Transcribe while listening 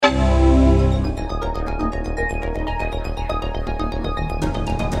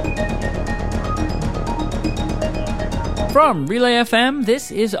From Relay FM, this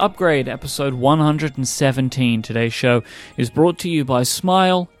is Upgrade, episode 117. Today's show is brought to you by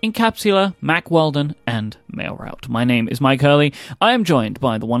Smile, Incapsula, Mack Weldon, and MailRoute. My name is Mike Hurley. I am joined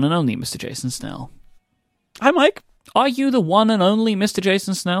by the one and only Mr. Jason Snell. Hi, Mike. Are you the one and only Mr.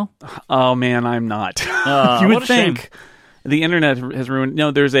 Jason Snell? Oh, man, I'm not. You would think. Shame. The internet has ruined... No,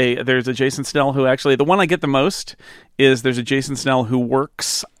 there's a Jason Snell who actually... The one I get the most is there's a Jason Snell who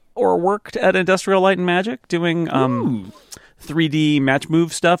works or worked at Industrial Light and Magic doing 3D match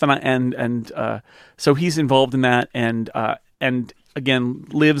move stuff, and so he's involved in that, and again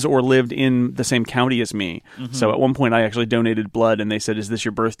lives or lived in the same county as me. Mm-hmm. So at one point I actually donated blood, and they said, "Is this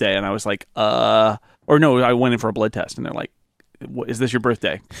your birthday?" And I was like, or no, I went in for a blood test, and they're like, "Is this your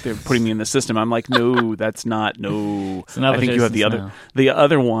birthday?" They're putting me in the system. I'm like, "No, that's not. No, I think you have the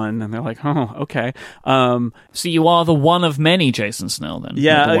other one." And they're like, "Oh, okay." So you are the one of many Jason Snell, then?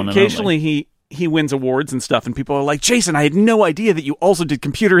 Yeah. Occasionally he wins awards and stuff, and people are like, "Jason, I had no idea that you also did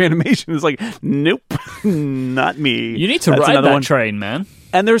computer animation." It's like, nope, not me. You need to ride that train, man.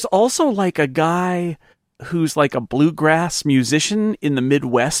 And there's also like a guy who's like a bluegrass musician in the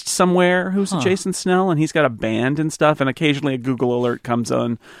Midwest somewhere who's a Jason Snell, and he's got a band and stuff, and occasionally a Google alert comes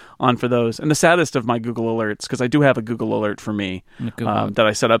on for those. And the saddest of my Google alerts, because I do have a Google alert for me that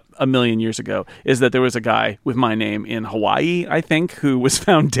I set up a million years ago, is that there was a guy with my name in Hawaii, I think, who was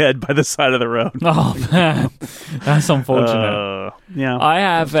found dead by the side of the road. Oh, man. That's unfortunate. Yeah. I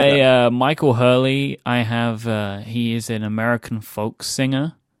have a Michael Hurley. I have, he is an American folk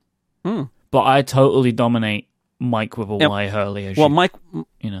singer. But I totally dominate Mike with a Y Hurley. Mike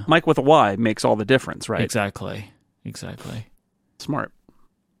with a Y makes all the difference, right? Exactly. Smart.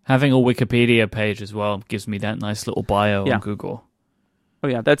 Having a Wikipedia page as well gives me that nice little bio on Google. Oh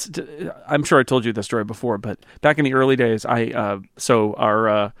yeah, I'm sure I told you this story before, but back in the early days, my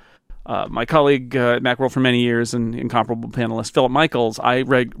colleague at Macworld for many years and incomparable panelist Philip Michaels, I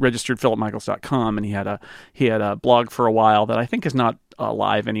registered philipmichaels.com, and he had a blog for a while that I think is not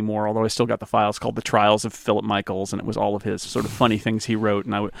live anymore, although I still got the files, called The Trials of Philip Michaels, and it was all of his sort of funny things he wrote,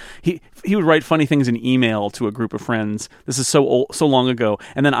 and he would write funny things in email to a group of friends. This is so long ago,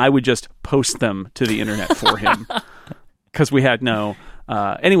 and then I would just post them to the internet for him because we had no...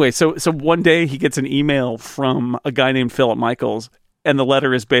 anyway, so one day he gets an email from a guy named Philip Michaels, and the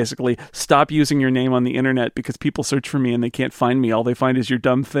letter is basically, "Stop using your name on the internet because people search for me and they can't find me. All they find is your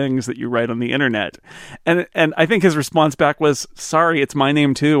dumb things that you write on the internet." And I think his response back was, "Sorry, it's my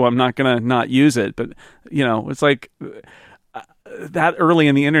name too. I'm not going to not use it." But, it's like that early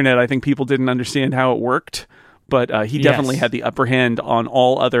in the internet, I think people didn't understand how it worked. But he definitely had the upper hand on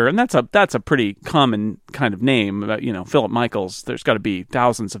all other, and that's a pretty common kind of name. Philip Michaels. There's got to be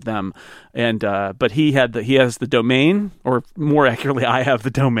thousands of them, and but he has the domain, or more accurately, I have the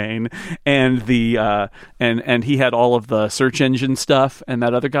domain, and the and he had all of the search engine stuff, and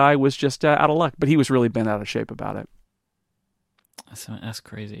that other guy was just out of luck. But he was really bent out of shape about it. That's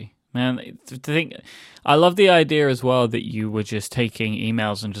crazy. Man, I love the idea as well that you were just taking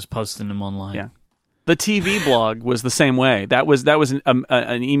emails and just posting them online. Yeah. The TV blog was the same way. That was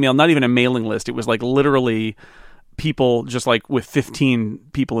an email, not even a mailing list. It was like literally people, just like with 15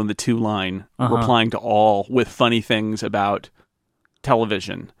 people in the two line, replying to all with funny things about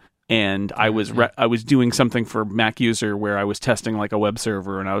television. And I was doing something for Mac User where I was testing like a web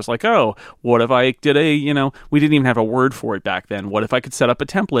server, and I was like, "Oh, what if I did we didn't even have a word for it back then. What if I could set up a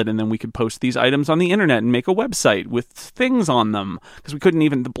template, and then we could post these items on the internet and make a website with things on them?" Because we couldn't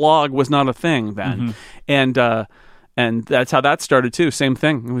even, the blog was not a thing then. And that's how that started too. Same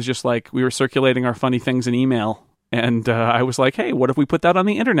thing. It was just like we were circulating our funny things in email, and I was like, "Hey, what if we put that on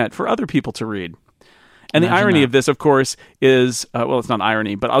the internet for other people to read?" And the irony of this, of course, is, it's not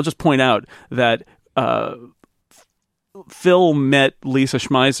irony, but I'll just point out that Phil met Lisa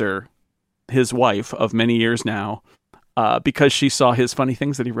Schmeiser, his wife of many years now, because she saw his funny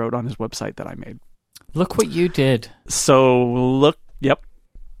things that he wrote on his website that I made. Look what you did. So, yep.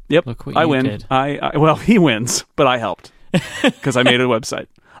 Look what I you win. did. He wins, but I helped because I made a website.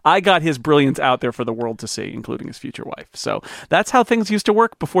 I got his brilliance out there for the world to see, including his future wife. So that's how things used to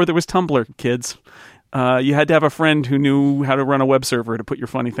work before there was Tumblr, kids. You had to have a friend who knew how to run a web server to put your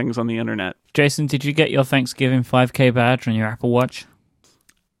funny things on the internet. Jason, did you get your Thanksgiving 5K badge on your Apple Watch?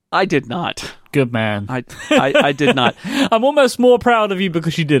 I did not. Good man. I did not. I'm almost more proud of you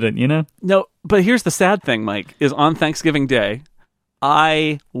because you didn't, No, but here's the sad thing, Mike, is on Thanksgiving Day,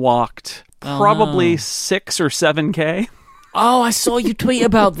 I walked probably 6 or 7K. Oh, I saw you tweet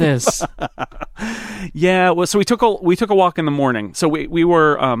about this. Yeah, well, so we took a walk in the morning. So we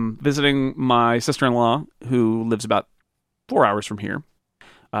were visiting my sister-in-law, who lives about 4 hours from here.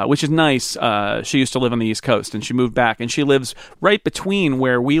 which is nice. She used to live on the East Coast, and she moved back, and she lives right between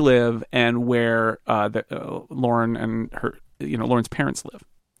where we live and where Lauren and her, Lauren's parents live.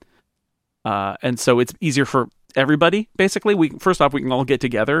 And so it's easier for everybody. Basically, first off, we can all get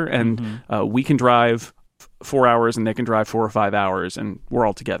together, and we can drive 4 hours, and they can drive 4 or 5 hours, and we're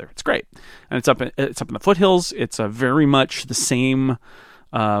all together. It's great, and it's up in the foothills. It's very much the same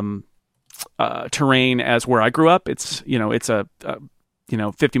terrain as where I grew up. It's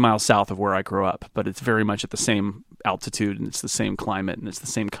 50 miles south of where I grew up, but it's very much at the same altitude, and it's the same climate, and it's the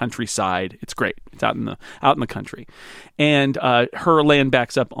same countryside. It's great. It's out in the country, and her land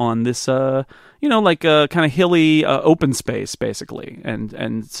backs up on this like a kind of hilly open space, basically,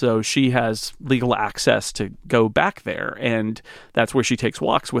 and so she has legal access to go back there, and that's where she takes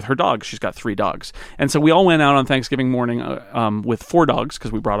walks with her dogs. She's got 3 dogs, and so we all went out on Thanksgiving morning with 4 dogs,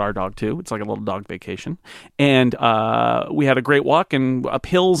 because we brought our dog too. It's like a little dog vacation, and we had a great walk, and up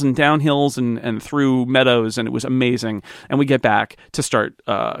hills and down hills and through meadows, and it was amazing. And we get back to start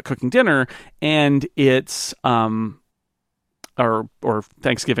cooking dinner, and it's or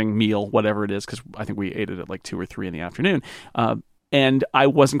Thanksgiving meal, whatever it is, because I think we ate it at like 2 or 3 in the afternoon. And I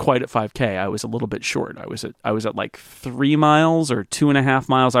wasn't quite at 5K. I was a little bit short. I was at like 3 miles or 2.5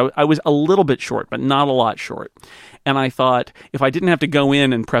 miles. I was a little bit short, but not a lot short. And I thought, if I didn't have to go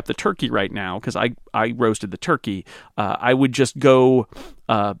in and prep the turkey right now, because I roasted the turkey, I would just go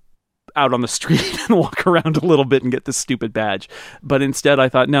out on the street and walk around a little bit and get this stupid badge. But instead I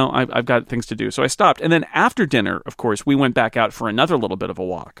thought, no, I've got things to do. So I stopped. And then after dinner, of course, we went back out for another little bit of a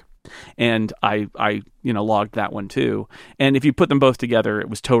walk. And I logged that one too. And if you put them both together, it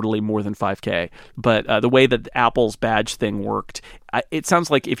was totally more than 5K. But the way that Apple's badge thing worked, it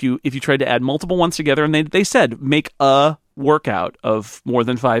sounds like if you tried to add multiple ones together, and they said make a workout of more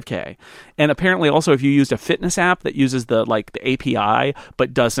than 5K. And apparently also if you used a fitness app that uses the API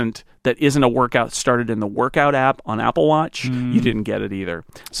but that isn't a workout started in the workout app on Apple Watch, you didn't get it either.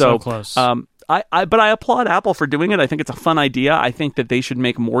 So close. But I applaud Apple for doing it. I think it's a fun idea. I think that they should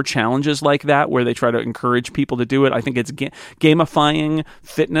make more challenges like that where they try to encourage people to do it. I think it's gamifying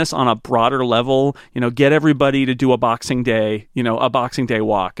fitness on a broader level. Get everybody to do a Boxing Day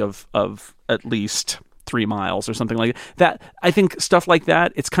walk of at least 3 miles or something like that. I think stuff like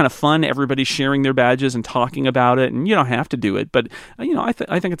that, it's kind of fun. Everybody's sharing their badges and talking about it, and you don't have to do it, but I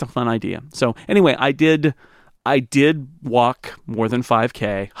think it's a fun idea. So anyway, I did walk more than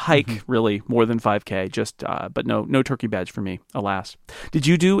 5K, hike really more than 5K, but no turkey badge for me, alas. Did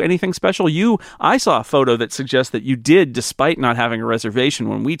you do anything special? I saw a photo that suggests that you did, despite not having a reservation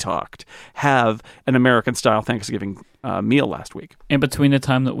when we talked, have an American-style Thanksgiving meal last week. In between the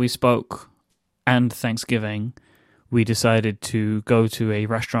time that we spoke and Thanksgiving, we decided to go to a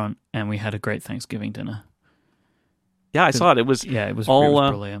restaurant, and we had a great Thanksgiving dinner. Yeah, I saw it. It was all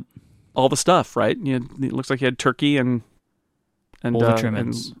brilliant. All the stuff, right? It looks like you had turkey and all the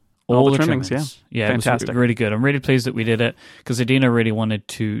trimmings. All the trimmings, yeah. Yeah, fantastic. It was really good. I'm really pleased that we did it, because Adina really wanted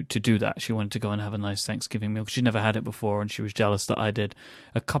to do that. She wanted to go and have a nice Thanksgiving meal, because she'd never had it before, and she was jealous that I did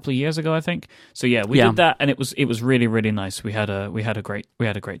a couple of years ago, I think. So yeah, we did that, and it was really, really nice. We had a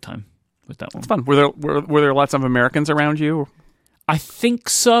great time with that one. It's fun. Were there lots of Americans around you? I think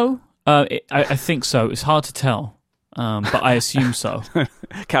so. I think so. It's hard to tell. But I assume so.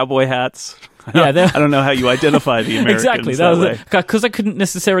 Cowboy hats. Yeah, I don't know how you identify the Americans. Exactly, that was because I couldn't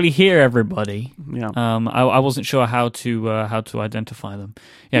necessarily hear everybody. Yeah, I wasn't sure how to identify them.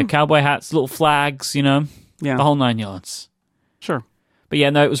 Yeah, cowboy hats, little flags, the whole 9 yards. Sure. But yeah,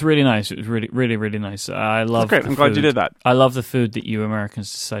 no, it was really nice. It was really, really, really nice. I love. That's great. I'm glad you did that. I love the food that you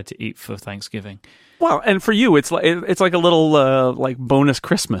Americans decide to eat for Thanksgiving. Well, and for you, it's like a little like bonus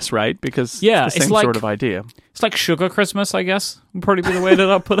Christmas, right? Because it's the same sort of idea. It's like sugar Christmas, I guess. Would probably be the way that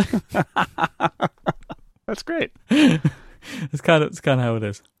I'll put it. That's great. It's kind of how it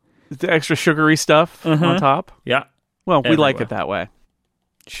is. The extra sugary stuff on top. Yeah. Well, we like it that way.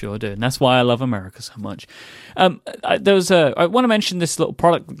 Sure do, and that's why I love America so much. I want to mention this little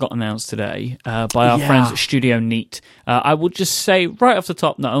product that got announced today by our friends at Studio Neat. I will just say right off the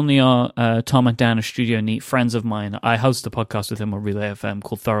top, not only are Tom and Dan of Studio Neat friends of mine, I host a podcast with them on Relay FM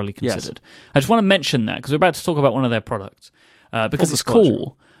called Thoroughly Considered. Yes. I just want to mention that because we're about to talk about one of their products because it's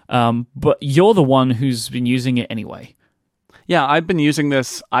cool, but you're the one who's been using it anyway. Yeah, I've been using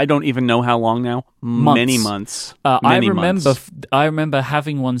this. I don't even know how long now. Many months. I remember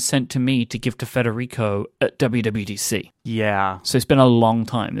having one sent to me to give to Federico at WWDC. Yeah. So it's been a long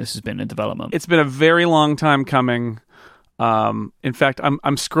time. This has been in development. It's been a very long time coming. In fact, I'm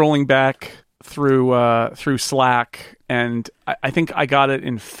scrolling back through Slack, and I think I got it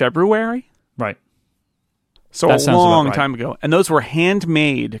in February. Right. So That a sounds about long right. time ago. And those were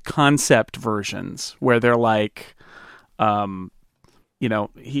handmade concept versions where they're like,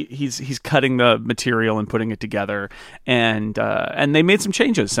 he's cutting the material and putting it together, and they made some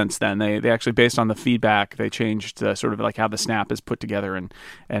changes since then. They actually, based on the feedback, they changed sort of like how the snap is put together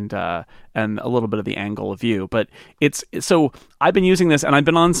and a little bit of the angle of view. But so I've been using this, and I've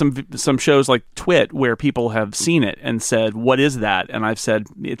been on some shows like Twit where people have seen it and said, "What is that?" And I've said,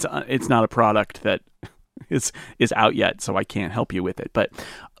 "It's not a product that is out yet, so I can't help you with it." But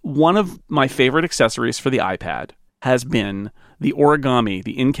one of my favorite accessories for the iPad has been the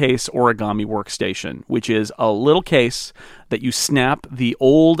in-case origami workstation, which is a little case that you snap the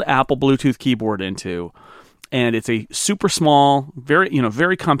old Apple Bluetooth keyboard into, and it's a super small,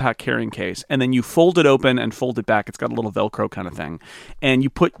 very compact carrying case, and then you fold it open and fold it back. It's got a little Velcro kind of thing, and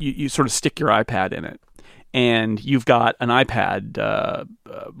you sort of stick your iPad in it, and you've got an iPad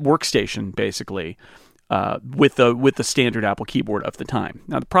workstation basically. With the standard Apple keyboard of the time.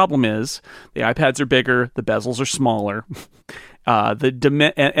 Now the problem is the iPads are bigger, the bezels are smaller,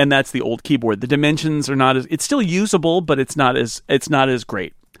 and that's the old keyboard. The dimensions are not as, it's still usable, but it's not as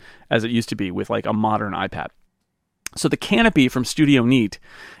great as it used to be with like a modern iPad. So the Canopy from Studio Neat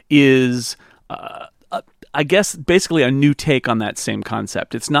is I guess basically a new take on that same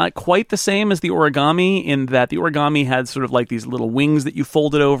concept. It's not quite the same as the origami in that the origami had sort of like these little wings that you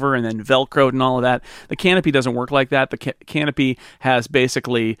folded over and then Velcroed and all of that. The Canopy doesn't work like that. The Canopy has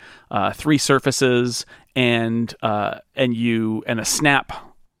basically 3 surfaces and a snap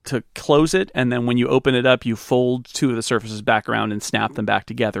to close it, and then when you open it up, you fold 2 of the surfaces back around and snap them back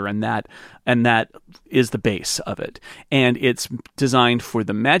together, and that is the base of it. And it's designed for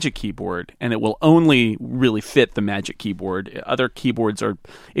the Magic Keyboard, and it will only really fit the Magic Keyboard. Other keyboards are,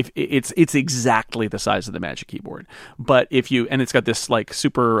 if it's exactly the size of the Magic Keyboard, but and it's got this like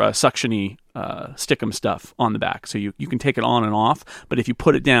super suctiony stickum stuff on the back, so you can take it on and off, but if you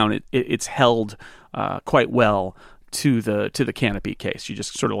put it down, it's held quite well to the Canopy case. You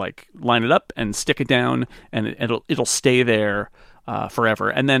just sort of like line it up and stick it down, and it'll stay there forever.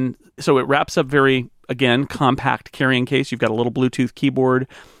 And then so it wraps up very, again, compact carrying case. You've got a little Bluetooth keyboard.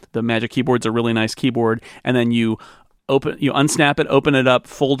 The Magic Keyboard's a really nice keyboard, and then you unsnap it, open it up,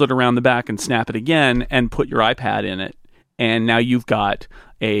 fold it around the back, and snap it again, and put your iPad in it. And now you've got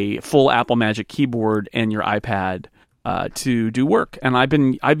a full Apple Magic Keyboard and your iPad to do work. And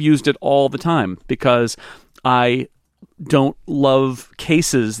I've used it all the time because I don't love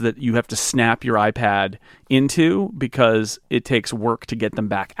cases that you have to snap your iPad into because it takes work to get them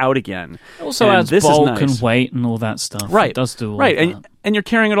back out again. It also adds bulk and weight and all that stuff. Right. It does do all that. And you're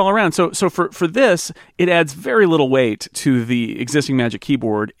carrying it all around. So for this, it adds very little weight to the existing Magic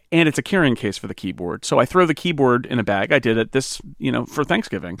Keyboard, and it's a carrying case for the keyboard. So I throw the keyboard in a bag. I did it for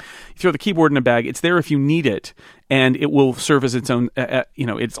Thanksgiving. You throw the keyboard in a bag. It's there if you need it, and it will serve as its own,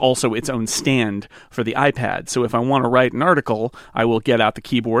 it's also its own stand for the iPad. So if I want to write an article, I will get out the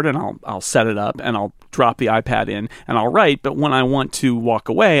keyboard and I'll set it up and I'll drop the iPad in and I'll write. But when I want to walk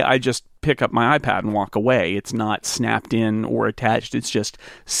away, I just pick up my iPad and walk away. It's not snapped in or attached. It's just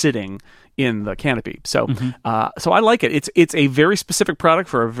sitting in the Canopy. So so I like it. It's a very specific product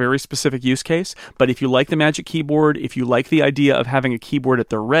for a very specific use case. But if you like the Magic Keyboard, if you like the idea of having a keyboard at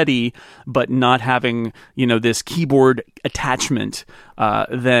the ready, but not having this keyboard attachment,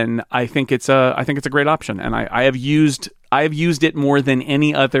 then I think it's a great option. And I have used it more than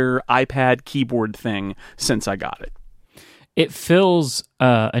any other iPad keyboard thing since I got it. It fills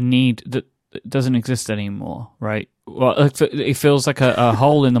a need that doesn't exist anymore, right? Well, it feels like a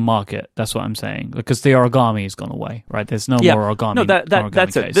hole in the market. That's what I'm saying, because the origami has gone away, right? There's no more origami. No,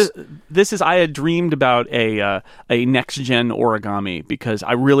 that's case. it. This is. I had dreamed about a next gen origami because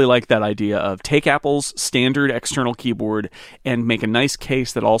I really like that idea of take Apple's standard external keyboard and make a nice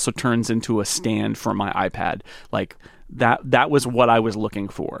case that also turns into a stand for my iPad, like. That was what I was looking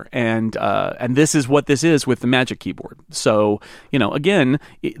for, and this is what this is with the Magic Keyboard. So again,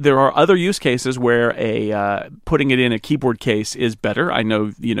 there are other use cases where putting it in a keyboard case is better. I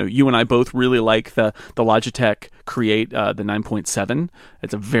know you and I both really like the Logitech Create the 9.7.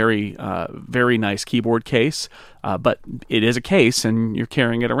 It's a very very nice keyboard case, but it is a case and you're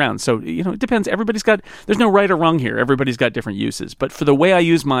carrying it around. So it depends. There's no right or wrong here. Everybody's got different uses. But for the way I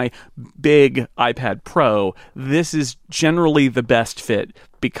use my big iPad Pro, this is generally the best fit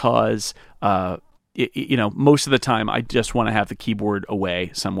because most of the time I just want to have the keyboard away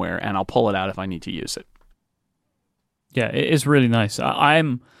somewhere and I'll pull it out if I need to use it. Yeah, it is really nice.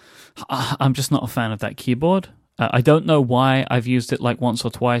 I'm just not a fan of that keyboard. I don't know why. I've used it like once or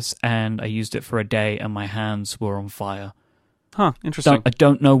twice, and I used it for a day, and my hands were on fire. Huh, interesting. I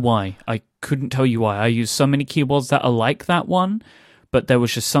don't know why. I couldn't tell you why. I use so many keyboards that are like that one, but there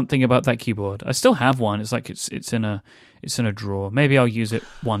was just something about that keyboard. I still have one. It's like it's in a drawer. Maybe I'll use it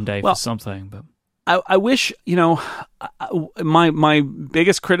one day for something. But I wish, my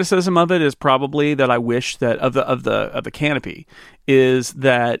biggest criticism of it is probably that I wish that of the Canopy is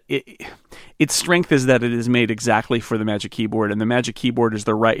that its strength is that it is made exactly for the Magic Keyboard, and the Magic Keyboard is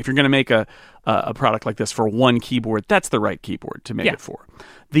the right. If you're going to make a product like this for one keyboard, that's the right keyboard to make it for.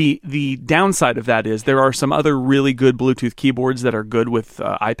 The downside of that is there are some other really good Bluetooth keyboards that are good with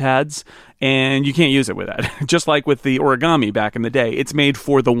iPads, and you can't use it with that. Just like with the Origami back in the day, it's made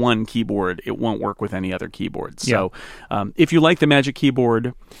for the one keyboard. It won't work with any other keyboard. So if you like the Magic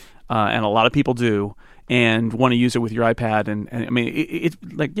Keyboard, and a lot of people do, and want to use it with your iPad, and I mean, it's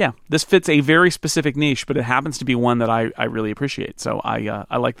like, this fits a very specific niche, but it happens to be one that I really appreciate. So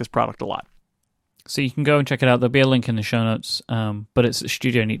I like this product a lot. So you can go and check it out. There'll be a link in the show notes, but it's at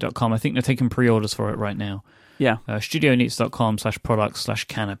studioneat.com. I think they're taking pre-orders for it right now. Yeah.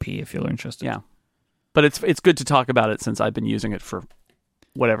 studioneats.com/product/canopy if you're interested. Yeah. But it's good to talk about it since I've been using it for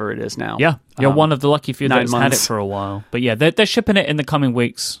whatever it is now. Yeah. You're one of the lucky few that's had it months. for a while. But yeah, they're shipping it in the coming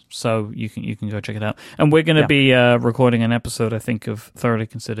weeks, so you can go check it out. And we're going to be recording an episode, I think, of Thoroughly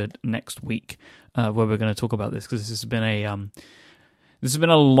Considered next week, where we're going to talk about this, because this has been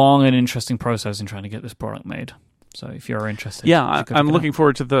a long and interesting process in trying to get this product made. So if you're interested, I'm looking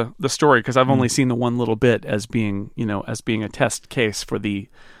forward to the story, because I've only seen the one little bit as being a test case for the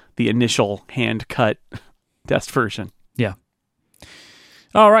initial hand cut test version. Yeah.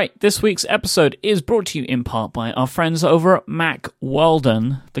 All right, this week's episode is brought to you in part by our friends over at Mack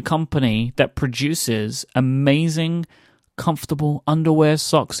Weldon, the company that produces amazing, comfortable underwear,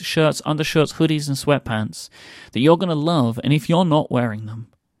 socks, shirts, undershirts, hoodies, and sweatpants that you're going to love. And if you're not wearing them,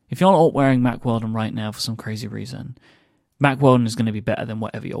 if you're not wearing Mack Weldon right now for some crazy reason, Mack Weldon is going to be better than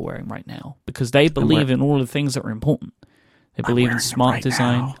whatever you're wearing right now, because they believe in all the things that are important. They believe in smart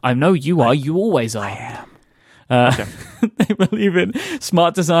design. Now. I know you are. You always are. I am. They believe in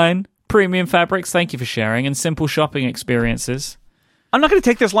smart design, premium fabrics, thank you for sharing, and simple shopping experiences. I'm not going to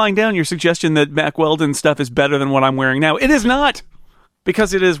take this lying down, your suggestion that Mack Weldon stuff is better than what I'm wearing now. It is not,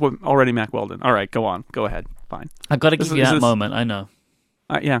 because it is already Mack Weldon. All right, go on. Go ahead. Fine. I've got to give you that moment, I know.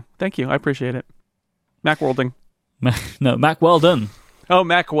 Yeah, thank you. I appreciate it. Mack Weldon. No, Mack Weldon. Oh,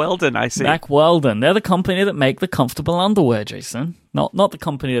 Mack Weldon, I see. Mack Weldon. They're the company that make the comfortable underwear, Jason. Not the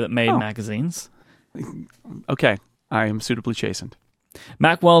company that made magazines. Okay, I am suitably chastened.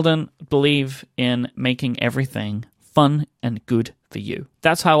 Mack Weldon believe in making everything fun and good for you.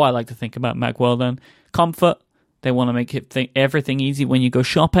 That's how I like to think about Mack Weldon. Comfort. They want to make everything easy when you go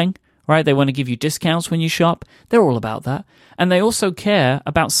shopping, right? They want to give you discounts when you shop. They're all about that. And they also care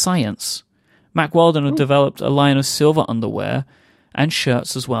about science. Mack Weldon have developed a line of silver underwear and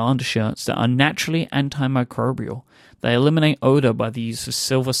shirts as well, undershirts, that are naturally antimicrobial. They eliminate odor by the use of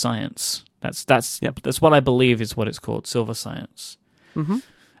silver science. That's what I believe is what it's called, silver science. Mm-hmm.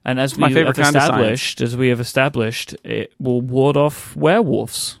 And as we have established, it will ward off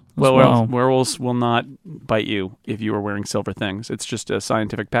werewolves. Well, werewolves will not bite you if you are wearing silver things. It's just a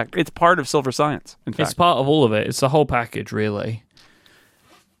scientific pack. It's part of silver science, in fact. It's part of all of it. It's the whole package, really.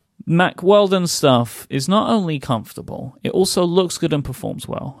 Mack Weldon stuff is not only comfortable, it also looks good and performs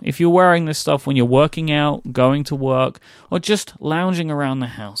well. If you're wearing this stuff when you're working out, going to work, or just lounging around the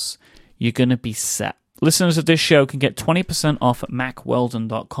house, you're going to be set. Listeners of this show can get 20% off at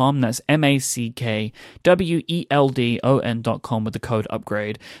MackWeldon.com. That's MackWeldon.com with the code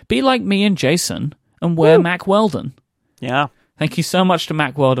UPGRADE. Be like me and Jason and wear Mack Weldon. Yeah. Thank you so much to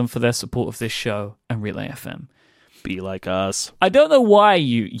Mack Weldon for their support of this show and Relay FM. Be like us. I don't know why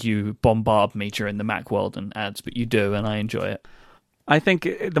you bombard me during the Mack Weldon ads, but you do, and I enjoy it. I think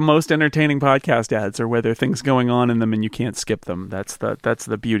the most entertaining podcast ads are where there are things going on in them and you can't skip them. That's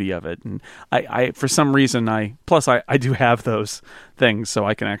the beauty of it. And I for some reason, I do have those things, so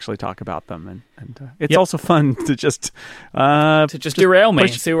I can actually talk about them. And it's also fun to just derail me,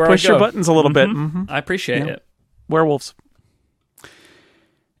 see where I go. Push your buttons a little bit. Mm-hmm. I appreciate it. Werewolves.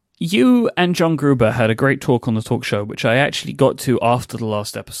 You and John Gruber had a great talk on the talk show, which I actually got to after the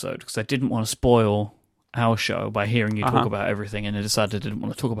last episode because I didn't want to spoil our show by hearing you talk about everything, and I decided I didn't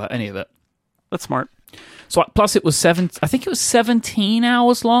want to talk about any of it. That's smart. So plus it was I think it was 17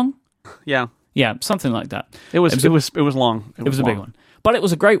 hours long. Yeah, something like that. It was long. It was a big one, but it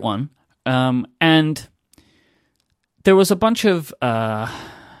was a great one. And there was a bunch of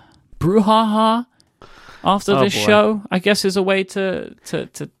brouhaha after this show, I guess, is a way to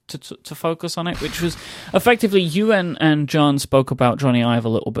focus on it, which was effectively you and John spoke about Johnny Ive a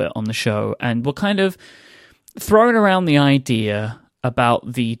little bit on the show, and were kind of thrown around the idea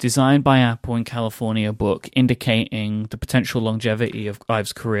about the Designed by Apple in California book indicating the potential longevity of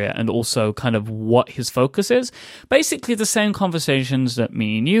Ive's career and also kind of what his focus is. Basically the same conversations that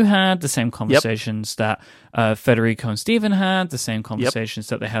me and you had, the same conversations that Federico and Steven had, the same conversations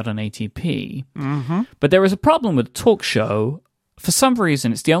that they had on ATP. Mm-hmm. But there is a problem with the talk show. For some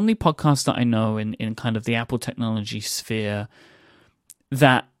reason, it's the only podcast that I know in kind of the Apple technology sphere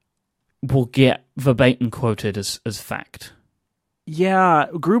that will get verbatim quoted as fact. Yeah,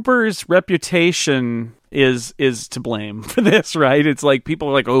 Gruber's reputation is to blame for this, right? It's like people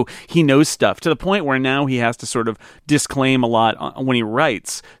are like, oh, he knows stuff, to the point where now he has to sort of disclaim a lot when he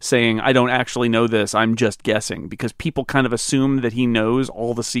writes, saying, I don't actually know this, I'm just guessing, because people kind of assume that he knows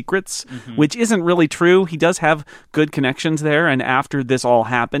all the secrets, which isn't really true. He does have good connections there, and after this all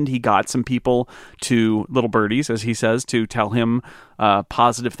happened, he got some people to, little birdies, as he says, to tell him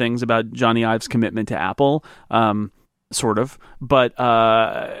positive things about Johnny Ive's commitment to Apple. Sort of, but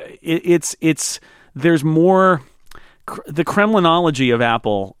it's there's more the Kremlinology of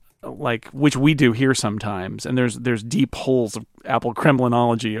Apple, like, which we do here sometimes, and there's deep holes of Apple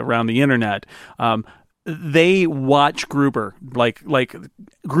Kremlinology around the internet. They watch Gruber, like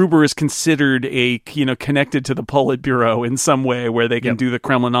Gruber is considered connected to the Politburo in some way where they can do the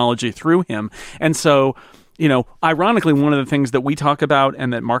Kremlinology through him, and so. Ironically, one of the things that we talk about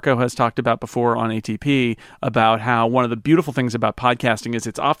and that Marco has talked about before on ATP about how one of the beautiful things about podcasting is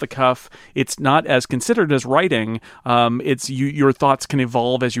it's off the cuff. It's not as considered as writing. It's your thoughts can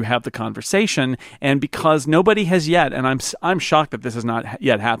evolve as you have the conversation. And because nobody has yet, and I'm shocked that this has not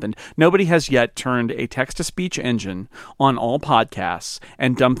yet happened, nobody has yet turned a text-to-speech engine on all podcasts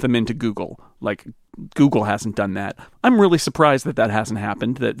and dumped them into Google. Like, Google hasn't done that. I'm really surprised that hasn't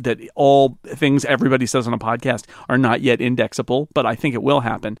happened, that all things everybody says on a podcast are not yet indexable, but I think it will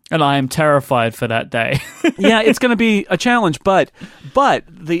happen. And I am terrified for that day. Yeah, it's going to be a challenge, but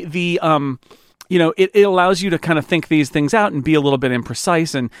it allows you to kind of think these things out and be a little bit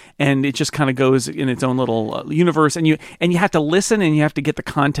imprecise, and it just kind of goes in its own little universe, and you have to listen and you have to get the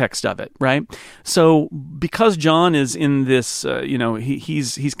context of it, right? So because John is in this,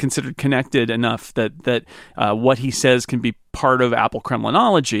 he's considered connected enough that what he says can be part of Apple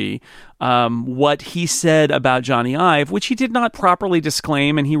Kremlinology. What he said about Johnny Ive, which he did not properly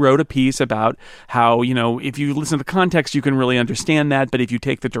disclaim, and he wrote a piece about how, if you listen to the context, you can really understand that, but if you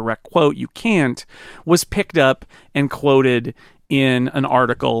take the direct quote, you can't, was picked up and quoted in an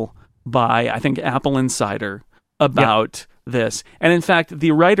article by, I think, Apple Insider about this. And in fact,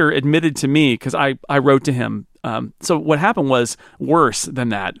 the writer admitted to me, because I wrote to him, so what happened was worse than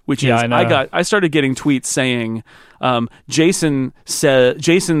that, which is I started getting tweets saying Jason's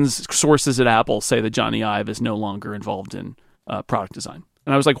sources at Apple say that Johnny Ive is no longer involved in product design.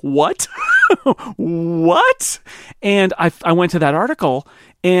 And I was like, what? What? And I went to that article,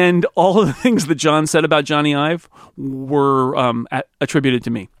 and all of the things that John said about Johnny Ive were attributed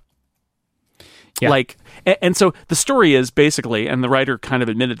to me. Yeah. And so the story is basically, and the writer kind of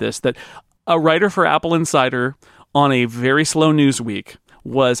admitted this, that a writer for Apple Insider on a very slow news week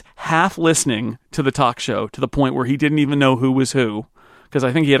was half listening to the talk show to the point where he didn't even know who was who, because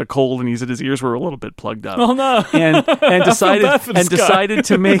I think he had a cold and his ears were a little bit plugged up. Oh no! And decided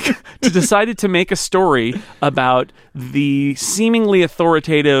to make a story about the seemingly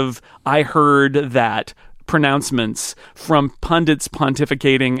authoritative "I heard that" pronouncements from pundits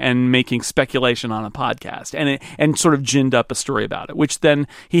pontificating and making speculation on a podcast, and sort of ginned up a story about it, which then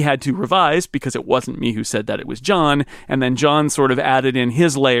he had to revise because it wasn't me who said that, it was John, and then John sort of added in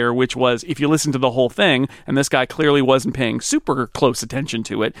his layer, which was, if you listen to the whole thing, and this guy clearly wasn't paying super close attention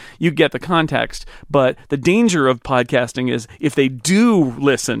to it, you get the context. But the danger of podcasting is if they do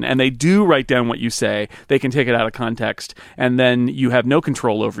listen and they do write down what you say, they can take it out of context, and then you have no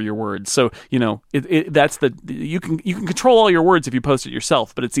control over your words. So that's you can control all your words if you post it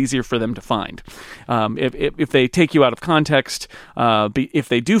yourself, but it's easier for them to find. If they take you out of context, if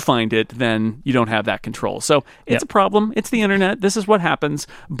they do find it, then you don't have that control. So it's a problem. It's the internet. This is what happens.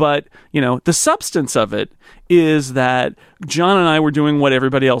 But the substance of it is that John and I were doing what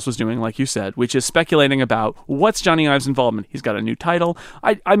everybody else was doing, like you said, which is speculating about what's Johnny Ive's involvement. He's got a new title.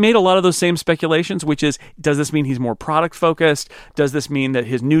 I made a lot of those same speculations, which is, does this mean he's more product focused? Does this mean that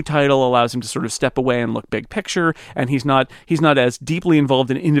his new title allows him to sort of step away and look big picture, and he's not as deeply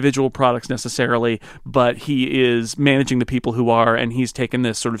involved in individual products necessarily, but he is managing the people who are, and he's taken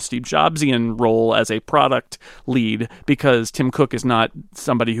this sort of Steve Jobsian role as a product lead because Tim Cook is not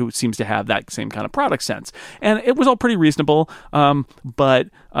somebody who seems to have that same kind of product sense. And it was all pretty reasonable, but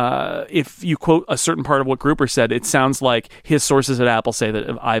if you quote a certain part of what Gruber said, it sounds like his sources at Apple say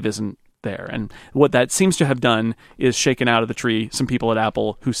that Ive isn't there. And what that seems to have done is shaken out of the tree some people at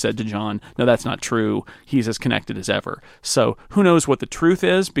Apple who said to John, no, that's not true. He's as connected as ever. So who knows what the truth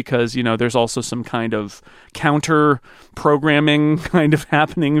is, because, there's also some kind of counter programming kind of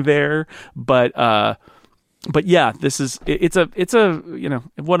happening there. But yeah, it's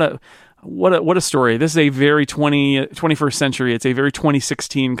a what a story. This is a very 21st century. It's a very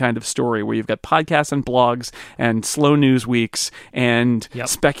 2016 kind of story where you've got podcasts and blogs and slow news weeks and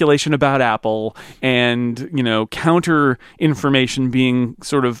speculation about Apple and, counter information being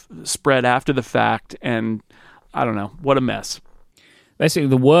sort of spread after the fact. And I don't know, what a mess. Basically,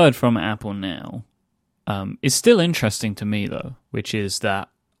 the word from Apple now is still interesting to me, though, which is that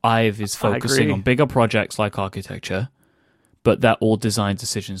Ive is focusing on bigger projects like architecture, but that all design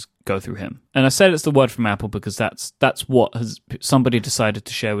decisions go through him. And I said it's the word from Apple because that's what somebody decided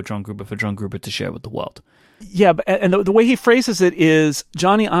to share with John Gruber for John Gruber to share with the world. Yeah, and the way he phrases it is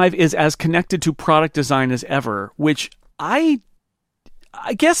Johnny Ive is as connected to product design as ever, which I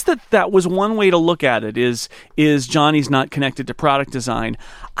guess that was one way to look at it, is Johnny's not connected to product design.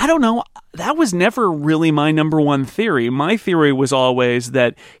 I don't know. That was never really my number one theory. My theory was always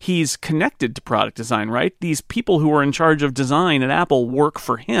that he's connected to product design, right? These people who are in charge of design at Apple work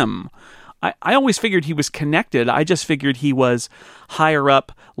for him. I always figured he was connected. I just figured he was higher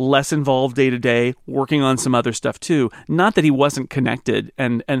up, less involved day to day, working on some other stuff too. Not that he wasn't connected.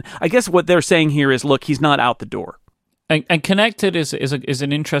 And I guess what they're saying here is, look, he's not out the door. And connected is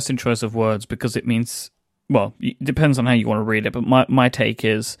an interesting choice of words because it means, well, it depends on how you want to read it, but my take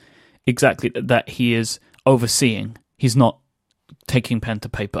is exactly that he is overseeing. He's not taking pen to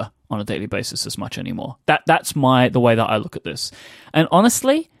paper on a daily basis as much anymore. That's the way that I look at this. And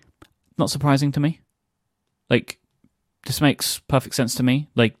honestly, not surprising to me. Like, this makes perfect sense to me.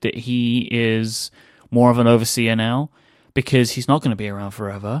 Like, that he is more of an overseer now because he's not going to be around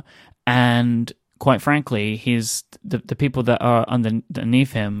forever. And quite frankly, the people that are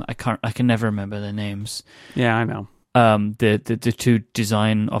underneath him, I can never remember their names. Yeah, I know. The two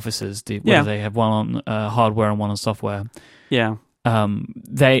design officers, they have one on hardware and one on software. Yeah.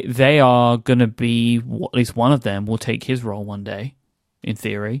 They are going to be, at least one of them will take his role one day, in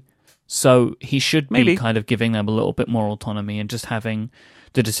theory. So he should be kind of giving them a little bit more autonomy and just having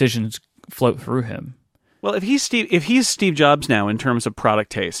the decisions float through him. Well, if he's Steve Jobs now in terms of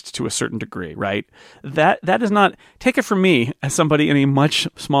product taste to a certain degree, right? That is not, take it from me as somebody in a much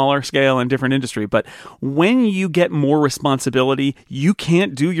smaller scale and different industry, but when you get more responsibility, you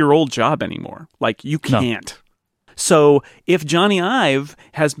can't do your old job anymore. Like, you can't. No. So if Johnny Ive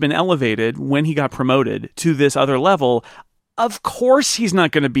has been elevated when he got promoted to this other level, of course he's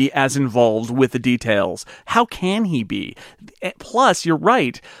not going to be as involved with the details. How can he be? Plus, you're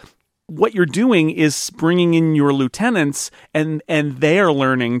right. What you're doing is bringing in your lieutenants, and they are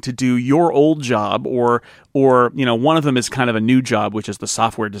learning to do your old job, or one of them is kind of a new job, which is the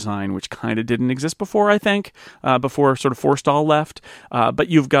software design, which kind of didn't exist before, I think, before sort of Forstall left. But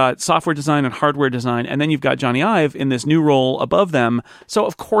you've got software design and hardware design, and then you've got Johnny Ive in this new role above them. So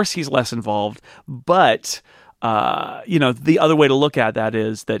of course he's less involved, but the other way to look at that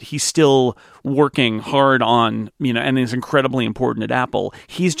is that he's still working hard on, and is incredibly important at Apple.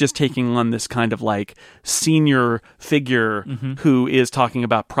 He's just taking on this kind of like senior figure who is talking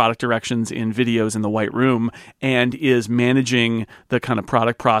about product directions in videos in the White Room and is managing the kind of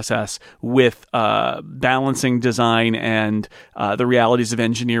product process with balancing design and the realities of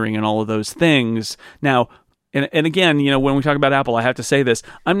engineering and all of those things. Now, And again, when we talk about Apple, I have to say this.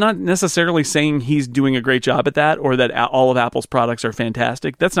 I'm not necessarily saying he's doing a great job at that or that all of Apple's products are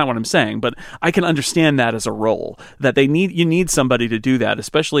fantastic. That's not what I'm saying. But I can understand that as a role, that you need somebody to do that,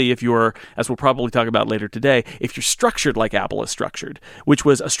 especially if you're, as we'll probably talk about later today, if you're structured like Apple is structured, which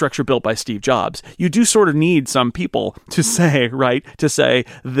was a structure built by Steve Jobs. You do sort of need some people to say, right, this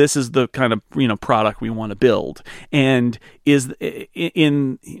is the kind of, product we want to build. And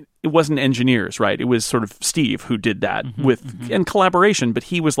it wasn't engineers, right? It was sort of Steve who did that in collaboration, but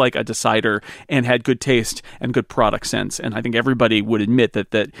he was like a decider and had good taste and good product sense. And I think everybody would admit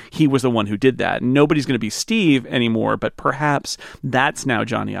that he was the one who did that. Nobody's going to be Steve anymore, but perhaps that's now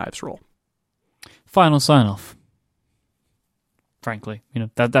Johnny Ive's role. Final sign-off. Frankly,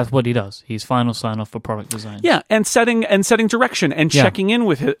 that's what he does. He's final sign-off for product design. Yeah, and setting direction and checking in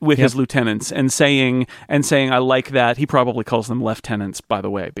with his lieutenants and saying I like that. He probably calls them lieutenants, by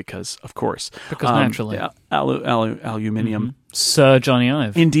the way, because of course, naturally, aluminium. Sir Johnny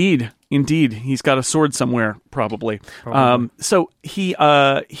Ive. Indeed. Indeed, he's got a sword somewhere, probably. So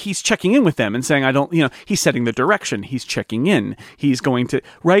he's checking in with them and saying, "I don't," he's setting the direction. He's checking in. He's going to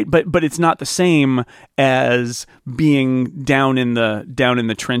right, but it's not the same as being down in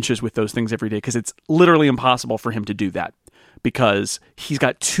the trenches with those things every day, because it's literally impossible for him to do that because he's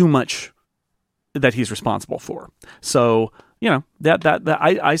got too much that he's responsible for. So. That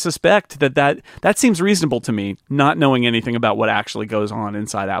I suspect that seems reasonable to me, not knowing anything about what actually goes on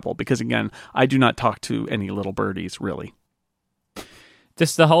inside Apple, because again, I do not talk to any little birdies, really.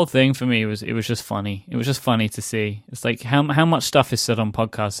 Just the whole thing for me it was just funny. It was just funny to see. It's like how much stuff is said on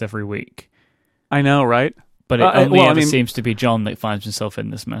podcasts every week. I know, right? But it only seems to be John that finds himself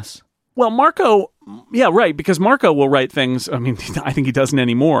in this mess. Well, Marco, yeah, right, because Marco will write things, I mean, I think he doesn't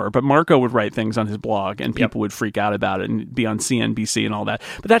anymore, but Marco would write things on his blog, and people would freak out about it and be on CNBC and all that.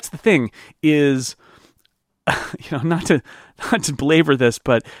 But that's the thing, is, not to belabor this,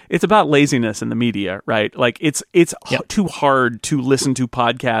 but it's about laziness in the media, right? Like, it's too hard to listen to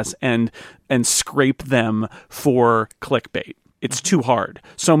podcasts and scrape them for clickbait. It's too hard.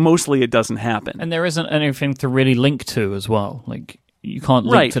 So mostly it doesn't happen. And there isn't anything to really link to as well, like... You can't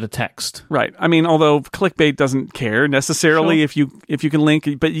link to the text. Right. I mean, although clickbait doesn't care necessarily if you can link,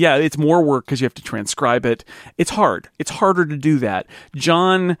 but yeah, it's more work because you have to transcribe it. It's hard. It's harder to do that.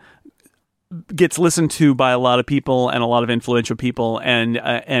 John gets listened to by a lot of people and a lot of influential people, and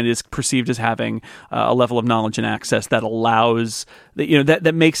is perceived as having a level of knowledge and access that allows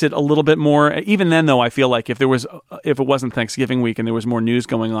that makes it a little bit more. Even then, though, I feel like if it wasn't Thanksgiving week and there was more news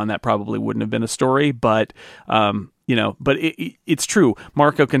going on, that probably wouldn't have been a story. But but it's true.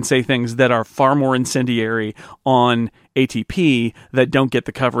 Marco can say things that are far more incendiary on ATP that don't get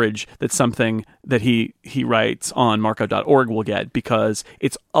the coverage that something that he writes on Marco.org will get, because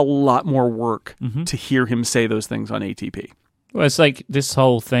it's a lot more work to hear him say those things on ATP. Well, it's like this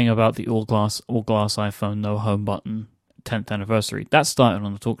whole thing about the all glass iPhone, no home button, 10th anniversary. That started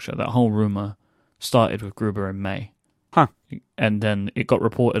on the talk show. That whole rumor started with Gruber in May. Huh. And then it got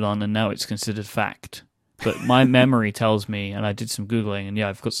reported on, and now it's considered fact. But my memory tells me, and I did some Googling, and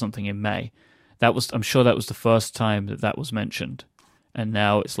I've got something in May. I'm sure that was the first time that was mentioned. And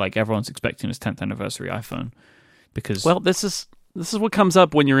now it's like everyone's expecting his 10th anniversary iPhone. Because... Well, this is what comes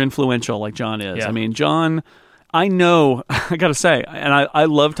up when you're influential like John is. Yeah. I mean, John... I know, I gotta say, and I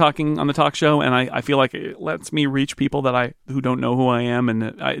love talking on the talk show, and I feel like it lets me reach people who don't know who I am and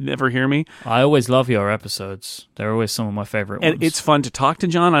that never hear me. I always love your episodes. They're always some of my favorite ones. And it's fun to talk to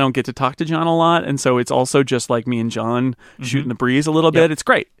John. I don't get to talk to John a lot, and so it's also just like me and John shooting the breeze a little bit. It's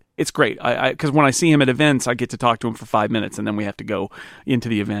great. It's great. Because when I see him at events, I get to talk to him for 5 minutes, and then we have to go into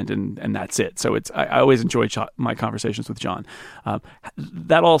the event, and that's it. So I always enjoy my conversations with John.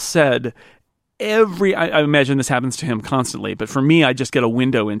 That all said... I imagine this happens to him constantly, but for me, I just get a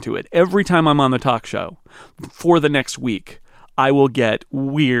window into it. Every time I'm on the talk show for the next week, I will get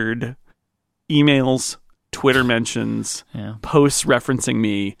weird emails, Twitter mentions, posts referencing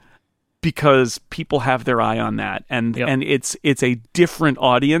me, because people have their eye on that, and it's a different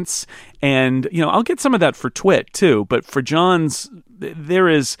audience, and I'll get some of that for Twit too, but for John's, there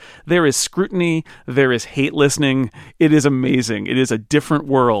is scrutiny, there is hate listening. It is amazing. It is a different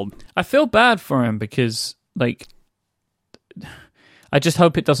world. I feel bad for him because, I just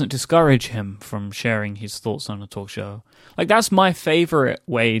hope it doesn't discourage him from sharing his thoughts on a talk show. Like, that's my favorite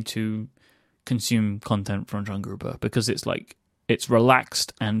way to consume content from John Gruber, because it's it's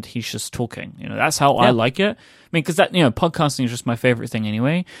relaxed and he's just talking. That's how I like it. I mean, because podcasting is just my favorite thing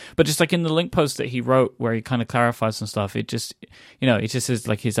anyway. But just like in the link post that he wrote where he kind of clarifies some stuff, it just, it just is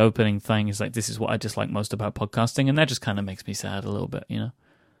like his opening thing is like, this is what I dislike most about podcasting. And that just kind of makes me sad a little bit, Yeah,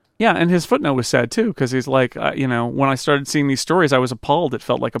 and his footnote was sad too, because he's like, when I started seeing these stories, I was appalled. It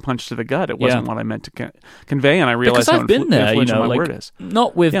felt like a punch to the gut. It wasn't what I meant to convey, and I realized because I've been there, my word is.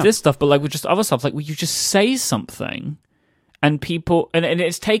 Not with this stuff, but like with just other stuff. Like, you just say something, and people, and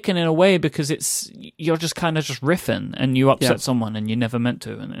it's taken in a way because you're just kind of just riffing, and you upset someone, and you never meant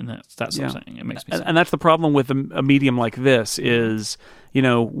to, and that's what I'm saying. It makes me sad. And that's the problem with a medium like this is,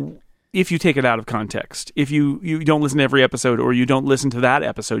 if you take it out of context, if you don't listen to every episode, or you don't listen to that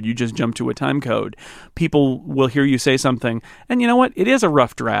episode, you just jump to a time code, people will hear you say something, and you know what? It is a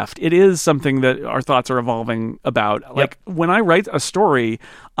rough draft. It is something that our thoughts are evolving about. Like, when I write a story,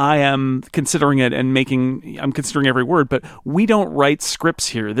 I am considering it and I'm considering every word, but we don't write scripts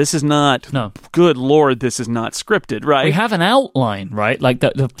here. This is not, good Lord, this is not scripted, right? We have an outline, right? Like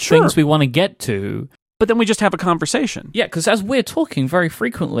the things we want to get to. but then we just have a conversation. Yeah, because as we're talking very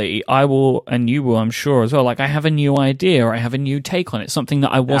frequently, I will, and you will, I'm sure as well, like I have a new idea or I have a new take on it, something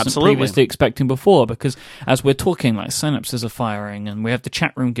that I wasn't previously expecting before, because as we're talking, like synapses are firing and we have the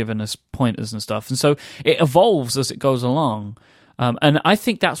chat room giving us pointers and stuff. And so it evolves as it goes along. And I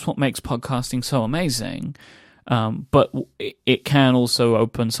think that's what makes podcasting so amazing. But it can also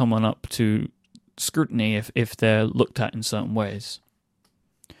open someone up to scrutiny if they're looked at in certain ways.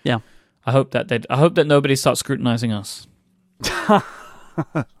 Yeah. I hope that nobody starts scrutinizing us.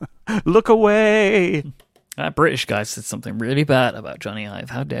 Look away. That British guy said something really bad about Johnny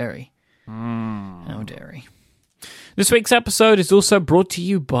Ive. How dare he? How dare he? This week's episode is also brought to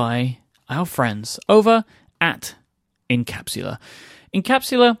you by our friends over at Incapsula.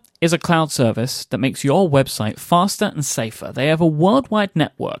 Incapsula is a cloud service that makes your website faster and safer. They have a worldwide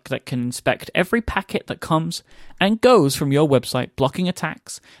network that can inspect every packet that comes and goes from your website, blocking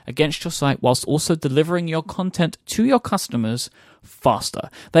attacks against your site whilst also delivering your content to your customers faster.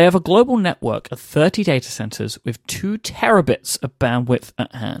 They have a global network of 30 data centers with 2 terabits of bandwidth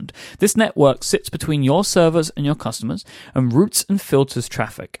at hand. This network sits between your servers and your customers and routes and filters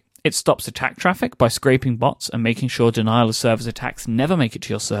traffic. It stops attack traffic by scraping bots and making sure denial of service attacks never make it to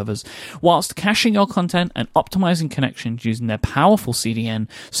your servers, whilst caching your content and optimizing connections using their powerful CDN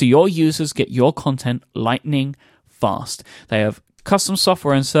so your users get your content lightning fast. They have custom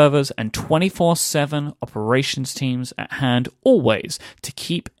software and servers and 24/7 operations teams at hand always to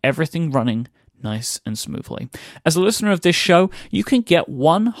keep everything running nice and smoothly. As a listener of this show, you can get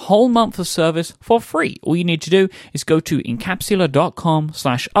 1 whole month of service for free. All you need to do is go to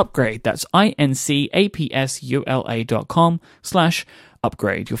incapsula.com/upgrade. That's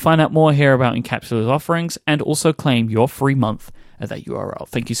incapsula.com/upgrade. You'll find out more here about Incapsula's offerings and also claim your free month at that URL.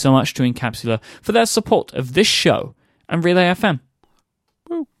 Thank you so much to Incapsula for their support of this show and Relay FM.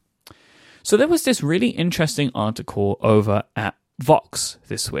 Woo. So there was this really interesting article over at Vox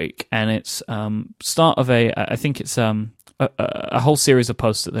this week, and it's start of I think it's a whole series of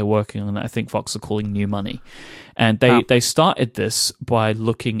posts that they're working on that I think Vox are calling New Money. And they started this by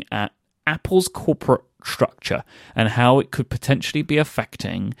looking at Apple's corporate structure and how it could potentially be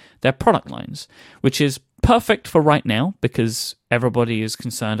affecting their product lines, which is perfect for right now because everybody is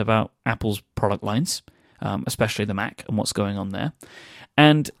concerned about Apple's product lines, especially the Mac and what's going on there.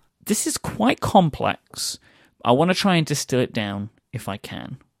 And this is quite complex. I want to try and distill it down, if I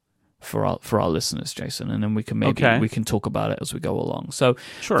can, for our listeners, Jason, and then we can we can talk about it as we go along. So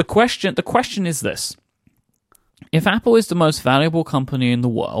sure. The question is this: if Apple is the most valuable company in the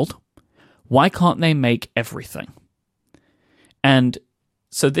world, why can't they make everything? And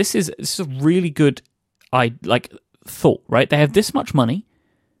so this is a really good thought, right? They have this much money.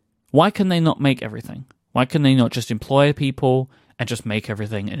 Why can they not make everything? Why can they not just employ people and just make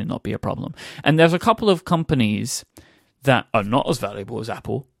everything and it not be a problem? And there's a couple of companies that are not as valuable as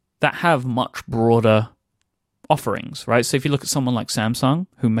Apple that have much broader offerings, right? So if you look at someone like Samsung,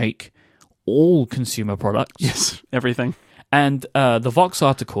 who make all consumer products. Yes, everything. And the Vox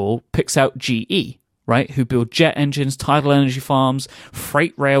article picks out GE, right? Who build jet engines, tidal energy farms,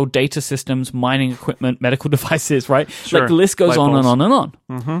 freight rail, data systems, mining equipment, medical devices, right? Sure. Like the list goes on and on and on.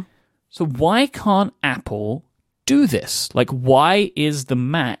 Mm-hmm. So why can't Apple do this? Like, why is the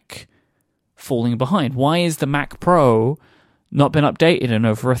Mac falling behind? Why is the Mac Pro not been updated in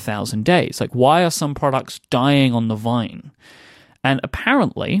over 1,000 days? Like, why are some products dying on the vine? And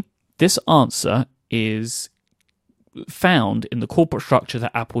apparently, this answer is found in the corporate structure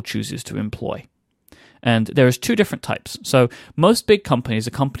that Apple chooses to employ. And there's 2 different types. So most big companies,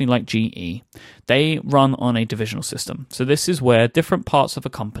 a company like GE, they run on a divisional system. So this is where different parts of a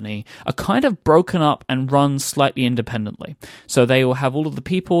company are kind of broken up and run slightly independently. So they will have all of the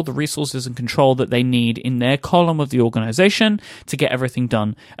people, the resources and control that they need in their column of the organization to get everything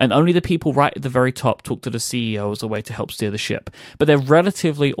done. And only the people right at the very top talk to the CEO as a way to help steer the ship. But they're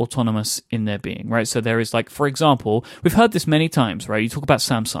relatively autonomous in their being, right? So there is, like, for example, we've heard this many times, right? You talk about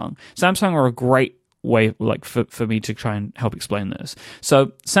Samsung. Samsung are a great way, like, for me to try and help explain this.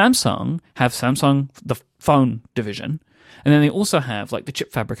 So Samsung have Samsung, the phone division, and then they also have, like, the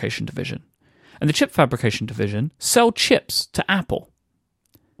chip fabrication division. And the chip fabrication division sell chips to Apple,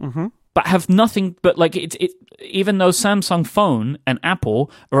 but have nothing but, like, even though Samsung phone and Apple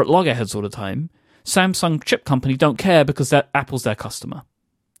are at loggerheads all the time, Samsung chip company don't care because Apple's their customer.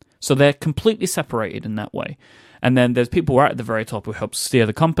 So they're completely separated in that way. And then there's people right at the very top who help steer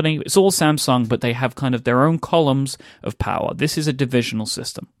the company. It's all Samsung, but they have kind of their own columns of power. This is a divisional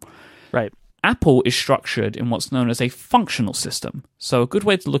system. Right. Apple is structured in what's known as a functional system. So a good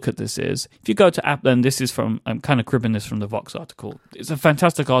way to look at this is, if you go to Apple, and this is from, I'm kind of cribbing this from the Vox article. It's a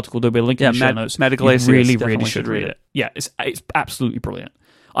fantastic article. There'll be a link in the show notes. Matt Yglesias you really definitely should read it. Yeah, it's absolutely brilliant.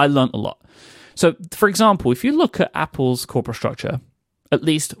 I learned a lot. So, for example, if you look at Apple's corporate structure, at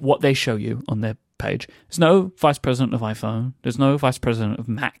least what they show you on their page, there's no vice president of iPhone. There's no vice president of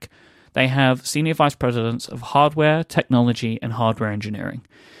Mac. They have senior vice presidents of hardware, technology, and hardware engineering.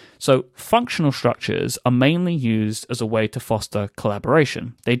 So functional structures are mainly used as a way to foster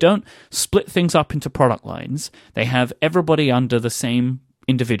collaboration. They don't split things up into product lines. They have everybody under the same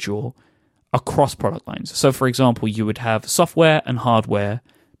individual across product lines. So, for example, you would have software and hardware.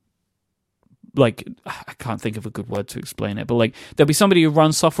 Like, I can't think of a good word to explain it, but like there'll be somebody who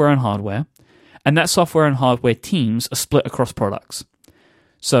runs software and hardware, and that software and hardware teams are split across products.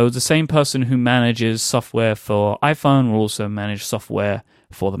 So the same person who manages software for iPhone will also manage software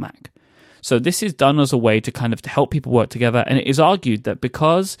for the Mac. So this is done as a way to kind of to help people work together, and it is argued that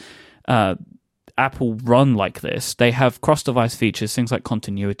because Apple run like this, they have cross-device features, things like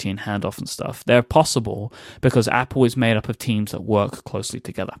continuity and handoff and stuff. They're possible because Apple is made up of teams that work closely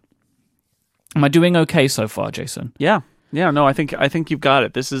together. Am I doing okay so far, Jason? Yeah. No, I think you've got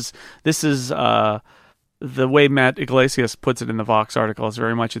it. This is the way Matt Yglesias puts it in the Vox article is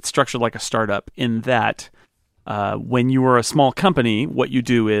very much it's structured like a startup in that when you are a small company, what you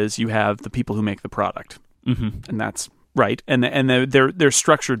do is you have the people who make the product, and that's right, and they're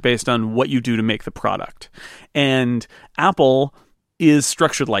structured based on what you do to make the product. And Apple is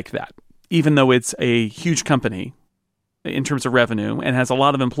structured like that, even though it's a huge company in terms of revenue and has a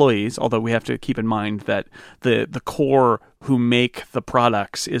lot of employees, although we have to keep in mind that the core who make the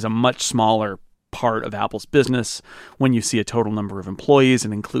products is a much smaller part of Apple's business. When you see a total number of employees,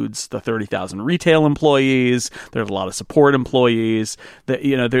 it includes the 30,000 retail employees. There's a lot of support employees. That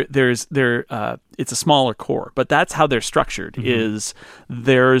it's a smaller core, but that's how they're structured. Is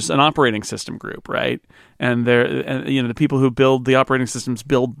there's an operating system group, right? And the people who build the operating systems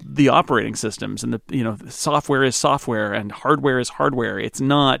build the operating systems, and the software is software and hardware is hardware. It's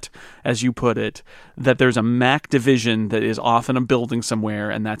not, as you put it, that there's a Mac division that is off in a building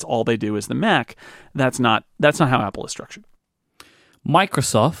somewhere and that's all they do is the Mac. That's not how Apple is structured.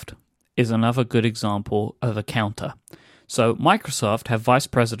 Microsoft is another good example of a counter. So Microsoft have vice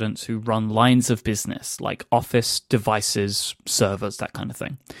presidents who run lines of business like Office, devices, servers, that kind of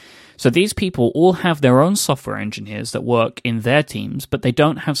thing. So these people all have their own software engineers that work in their teams, but they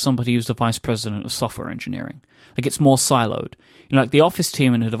don't have somebody who's the vice president of software engineering. Like, it's more siloed. Like the Office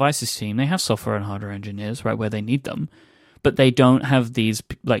team and the devices team, they have software and hardware engineers right where they need them, but they don't have these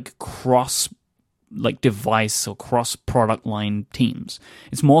like cross device or cross product line teams.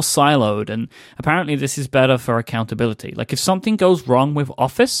 It's more siloed, and apparently this is better for accountability. Like, if something goes wrong with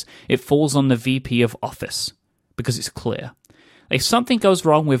Office, it falls on the VP of Office because it's clear. If something goes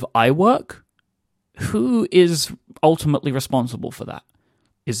wrong with iWork, who is ultimately responsible for that?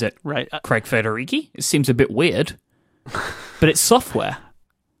 Is it Craig Federighi? It seems a bit weird, but it's software.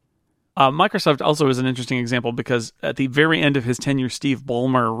 Microsoft also is an interesting example because at the very end of his tenure, Steve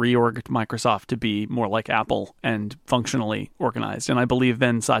Ballmer reorged Microsoft to be more like Apple and functionally organized. And I believe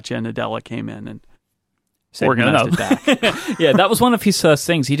then Satya Nadella came in and organized it back. Yeah, that was one of his first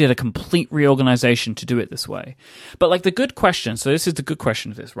things. He did a complete reorganization to do it this way. But like the good question, so this is the good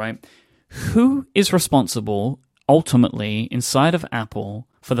question of this, right? Who is responsible ultimately inside of Apple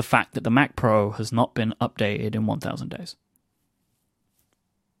for the fact that the Mac Pro has not been updated in 1,000 days?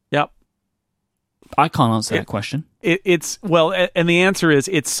 Yep. I can't answer that question. And the answer is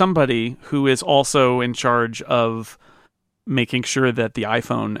it's somebody who is also in charge of making sure that the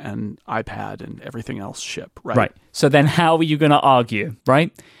iPhone and iPad and everything else ship, right? Right. So then how are you going to argue,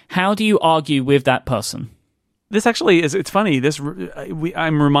 right? How do you argue with that person? This actually is, it's funny.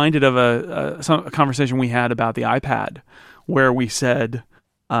 I'm reminded of a conversation we had about the iPad where we said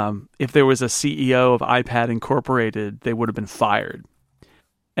if there was a CEO of iPad Incorporated, they would have been fired.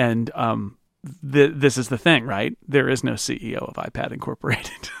 And this is the thing, right? There is no CEO of iPad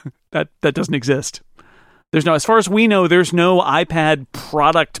Incorporated. that doesn't exist. There's no, as far as we know, there's no iPad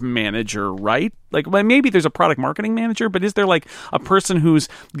product manager, right? Like, well, maybe there's a product marketing manager, but is there like a person who's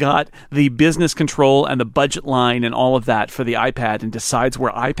got the business control and the budget line and all of that for the iPad and decides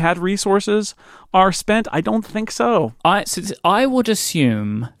where iPad resources are spent? I don't think so. I would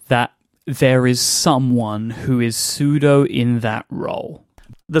assume that there is someone who is pseudo in that role.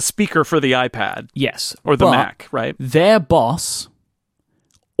 The speaker for the iPad. Yes. Or the Mac, right? Their boss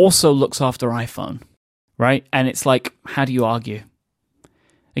also looks after iPhone, right? And it's like, how do you argue?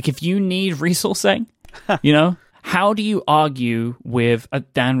 Like, if you need resourcing, how do you argue with a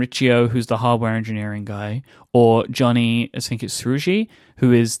Dan Riccio, who's the hardware engineering guy, or Johnny, I think it's Surugi,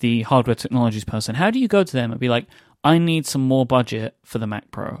 who is the hardware technologies person? How do you go to them and be like, I need some more budget for the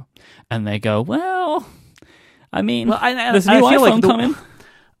Mac Pro? And they go, well, I mean, there's a new iPhone coming.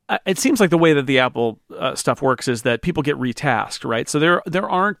 It seems like the way that the Apple stuff works is that people get retasked, right? So there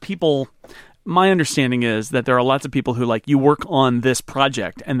aren't people. My understanding is that there are lots of people who, like, you work on this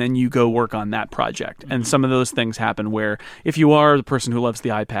project and then you go work on that project. And some of those things happen where if you are the person who loves the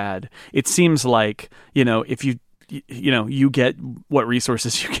iPad, it seems like, if you get what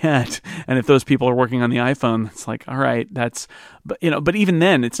resources you get. And if those people are working on the iPhone, it's like, all right, but even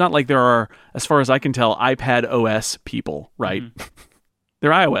then, it's not like there are, as far as I can tell, iPad OS people, right? Mm-hmm. They're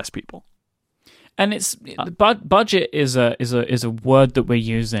iOS people. And it's budget is a word that we're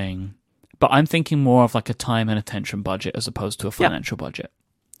using, but I'm thinking more of like a time and attention budget as opposed to a financial budget.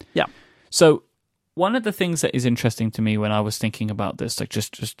 Yeah. So one of the things that is interesting to me when I was thinking about this, like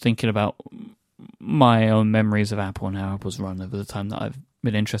just thinking about my own memories of Apple and how Apple's run over the time that I've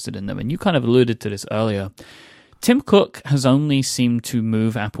been interested in them, and you kind of alluded to this earlier, Tim Cook has only seemed to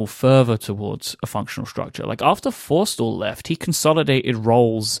move Apple further towards a functional structure. Like after Forstall left, he consolidated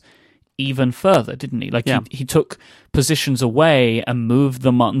roles even further, didn't he? Like he took positions away and moved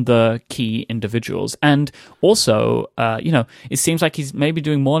them under key individuals. And also, it seems like he's maybe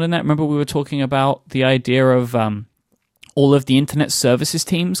doing more than that. Remember we were talking about the idea of all of the internet services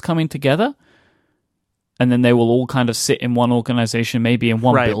teams coming together? And then they will all kind of sit in one organization, maybe in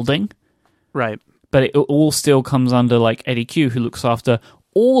one building. Right. But it all still comes under like Eddie Q, who looks after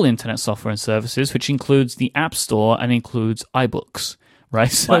all internet software and services, which includes the App Store and includes iBooks, right?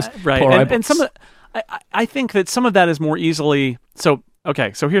 So right. And some of I think that some of that is more easily so.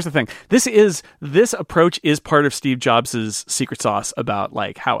 Okay, so here's the thing. This approach is part of Steve Jobs' secret sauce about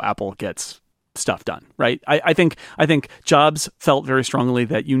like how Apple gets stuff done, right? I think Jobs felt very strongly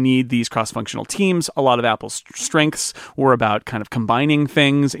that you need these cross-functional teams. A lot of Apple's strengths were about kind of combining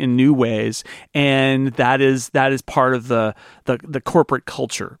things in new ways, and that is part of the corporate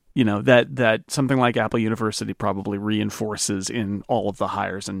culture, that something like Apple University probably reinforces in all of the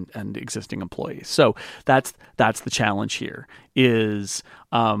hires and existing employees. So that's the challenge here. Is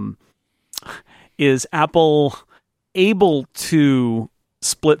Apple able to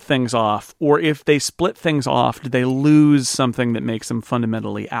split things off, or if they split things off, do they lose something that makes them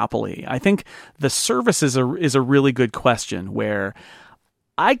fundamentally Apple-y? I think the service is a really good question, where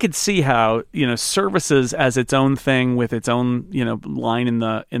I could see how, services as its own thing with its own, line in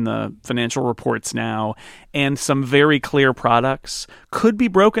the financial reports now, and some very clear products could be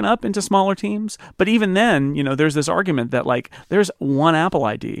broken up into smaller teams. But even then, there's this argument that like there's one Apple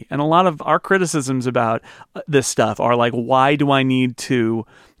ID, and a lot of our criticisms about this stuff are like, why do I need to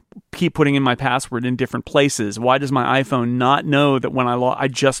keep putting in my password in different places? Why does my iPhone not know that when I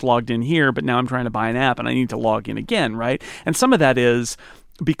just logged in here, but now I'm trying to buy an app and I need to log in again, right? And some of that is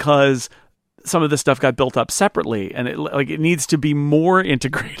because some of this stuff got built up separately, and it needs to be more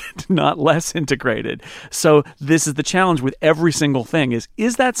integrated, not less integrated. So this is the challenge with every single thing: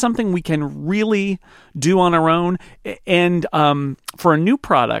 is that something we can really do on our own? And for a new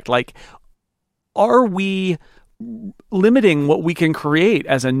product, like, are we limiting what we can create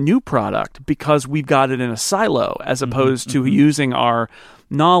as a new product because we've got it in a silo, as opposed to using our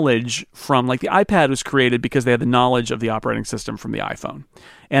knowledge from, like, the iPad was created because they had the knowledge of the operating system from the iPhone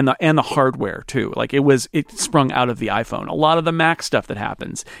and the hardware too. Like it sprung out of the iPhone. A lot of the Mac stuff that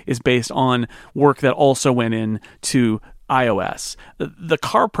happens is based on work that also went into iOS. The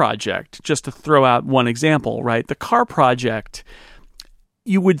car project, just to throw out one example, right? The car project,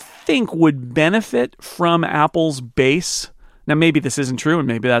 you would think, would benefit from Apple's base. Now, maybe this isn't true, and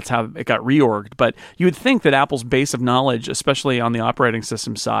maybe that's how it got reorged, but you would think that Apple's base of knowledge, especially on the operating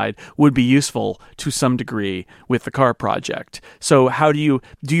system side, would be useful to some degree with the car project. So how do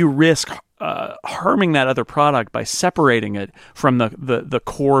you risk harming that other product by separating it from the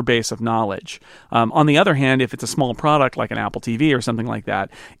core base of knowledge? On the other hand, if it's a small product like an Apple TV or something like that,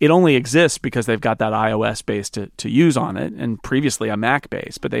 it only exists because they've got that iOS base to use on it, and previously a Mac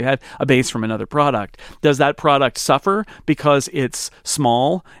base, but they had a base from another product. Does that product suffer because it's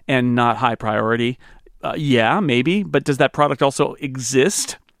small and not high priority? Yeah, maybe. But does that product also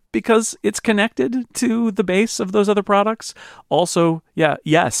exist because it's connected to the base of those other products? Also,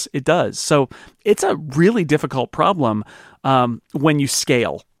 yes, it does. So it's a really difficult problem when you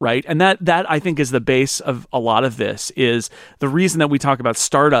scale, right? And that I think is the base of a lot of this. Is the reason that we talk about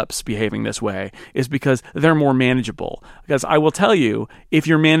startups behaving this way is because they're more manageable. Because I will tell you, if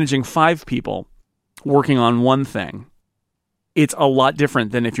you're managing 5 people working on one thing, it's a lot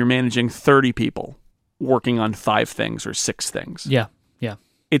different than if you're managing 30 people working on 5 things or 6 things. Yeah, yeah.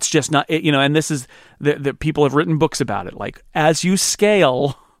 It's just not, and this is, the people have written books about it. Like, as you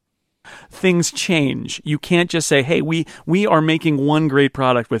scale, things change. You can't just say, hey, we are making one great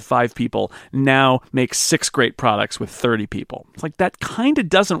product with 5 people, now make 6 great products with 30 people. It's like, that kind of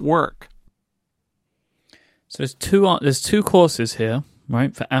doesn't work. So there's two courses here,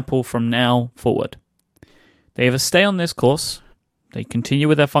 right, for Apple from now forward. They either stay on this course, they continue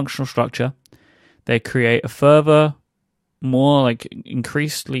with their functional structure, they create a further, more like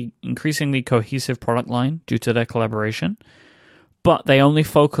increasingly cohesive product line due to their collaboration, but they only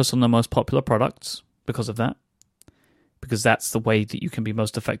focus on the most popular products because of that. Because that's the way that you can be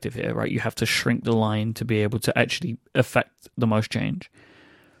most effective here, right? You have to shrink the line to be able to actually affect the most change.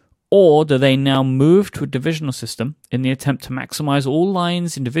 Or do they now move to a divisional system in the attempt to maximize all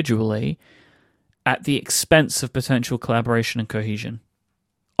lines individually at the expense of potential collaboration and cohesion?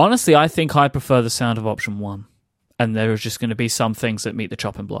 Honestly, I think I prefer the sound of option 1. And there is just going to be some things that meet the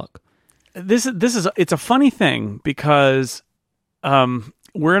chopping block. It's a funny thing because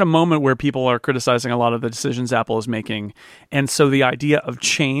we're in a moment where people are criticizing a lot of the decisions Apple is making. And so the idea of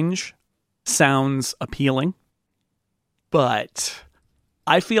change sounds appealing. But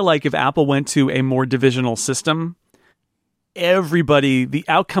I feel like if Apple went to a more divisional system, the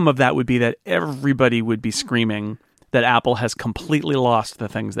outcome of that would be that everybody would be screaming that Apple has completely lost the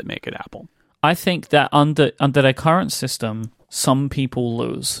things that make it Apple. I think that under their current system, some people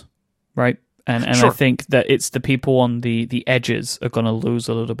lose, right? And Sure. I think that it's the people on the edges are going to lose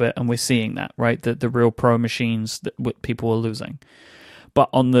a little bit, and we're seeing that, right? The real pro machines that people are losing. But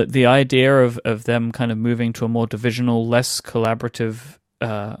on the idea of them kind of moving to a more divisional, less collaborative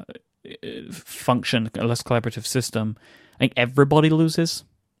function, a less collaborative system, I think everybody loses,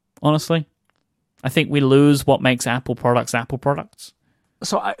 honestly. I think we lose what makes Apple products Apple products.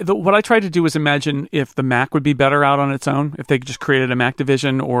 So what I tried to do was imagine if the Mac would be better out on its own, if they just created a Mac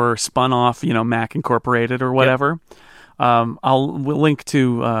division or spun off, Mac Incorporated or whatever. Yep. We'll link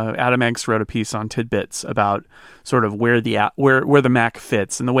to Adam Eggs wrote a piece on Tidbits about sort of where the Mac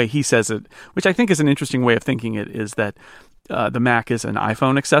fits, and the way he says it, which I think is an interesting way of thinking it, is that the Mac is an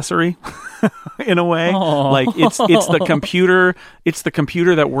iPhone accessory in a way. Aww. Like it's the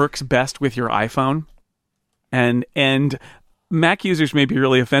computer that works best with your iPhone, and Mac users may be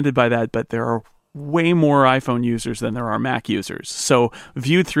really offended by that, but there are way more iPhone users than there are Mac users. So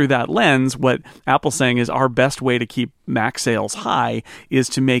viewed through that lens, what Apple's saying is our best way to keep Mac sales high is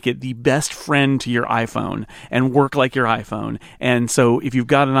to make it the best friend to your iPhone and work like your iPhone. And so if you've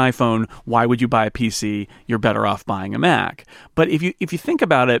got an iPhone, why would you buy a PC? You're better off buying a Mac. But if you think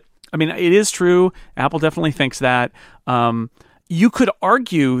about it, I mean, it is true. Apple definitely thinks that. You could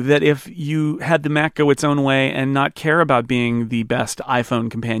argue that if you had the Mac go its own way and not care about being the best iPhone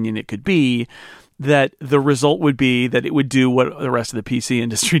companion it could be, that the result would be that it would do what the rest of the PC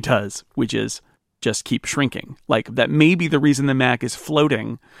industry does, which is just keep shrinking. Like, that may be the reason the Mac is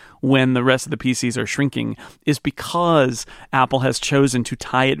floating when the rest of the PCs are shrinking, is because Apple has chosen to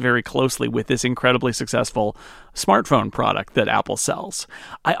tie it very closely with this incredibly successful smartphone product that Apple sells.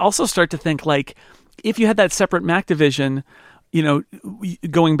 I also start to think, like, if you had that separate Mac division,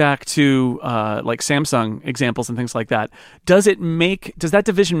 going back to like Samsung examples and things like that, does that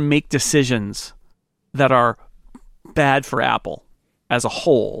division make decisions that are bad for Apple as a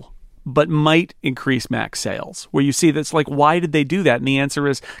whole, but might increase Mac sales? Where you see that's like, why did they do that? And the answer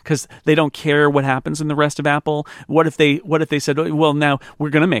is because they don't care what happens in the rest of Apple. What if they said, well, now we're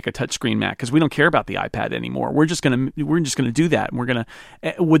going to make a touchscreen Mac because we don't care about the iPad anymore. We're just going to do that, and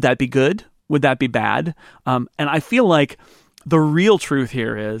would that be good? Would that be bad? And I feel like the real truth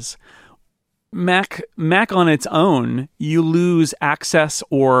here is Mac on its own, you lose access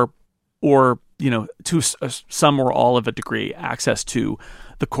or to some or all of a degree, access to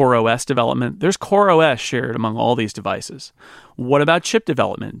the Core OS development. There's Core OS shared among all these devices. What about chip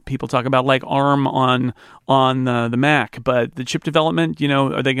development? People talk about like ARM on the Mac, but the chip development,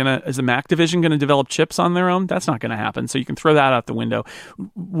 is the Mac division going to develop chips on their own? That's not going to happen. So you can throw that out the window.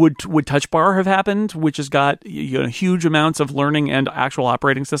 Would Touch Bar have happened, which has got huge amounts of learning and actual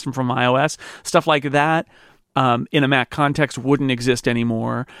operating system from iOS? Stuff like that. In a Mac context wouldn't exist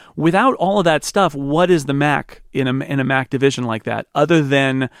anymore. Without all of that stuff, what is the Mac in a Mac division like that, other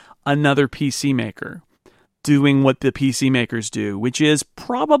than another PC maker doing what the PC makers do, which is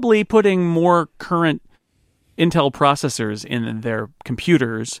probably putting more current Intel processors in their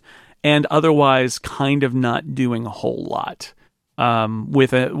computers and otherwise kind of not doing a whole lot. I don't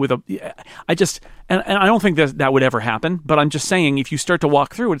think that would ever happen, but I'm just saying, if you start to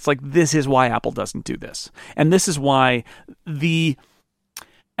walk through it, it's like, this is why Apple doesn't do this. And this is why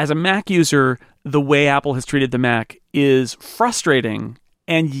as a Mac user, the way Apple has treated the Mac is frustrating,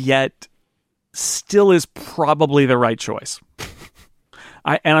 and yet still is probably the right choice.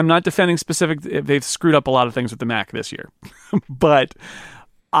 I'm not defending specific. They've screwed up a lot of things with the Mac this year, but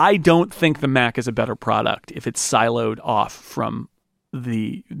I don't think the Mac is a better product if it's siloed off from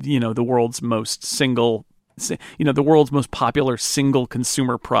the world's most the world's most popular single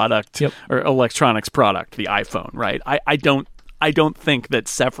consumer product or electronics product, the iPhone. Right? I don't think that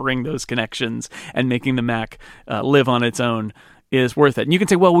severing those connections and making the Mac live on its own is worth it. And you can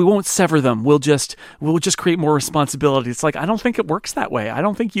say, well, we won't sever them. We'll just create more responsibility. It's like, I don't think it works that way. I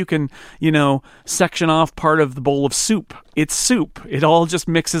don't think you can, section off part of the bowl of soup. It's soup. It all just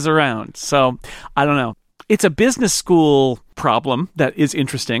mixes around. So I don't know. It's a business school problem that is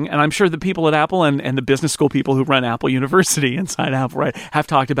interesting, and I'm sure the people at Apple and the business school people who run Apple University inside Apple, right, have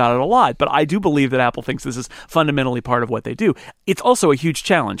talked about it a lot. But I do believe that Apple thinks this is fundamentally part of what they do. It's also a huge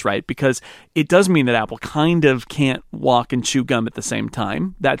challenge, right, because it does mean that Apple kind of can't walk and chew gum at the same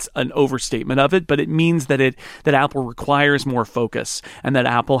time. That's an overstatement of it, but it means that Apple requires more focus, and that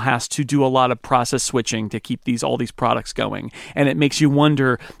Apple has to do a lot of process switching to keep all these products going. And it makes you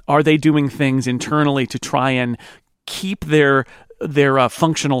wonder, are they doing things internally to try and keep their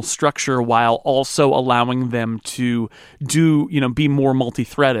functional structure while also allowing them to be more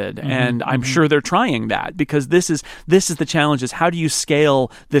multi-threaded? And I'm sure they're trying that, because this is the challenge: is how do you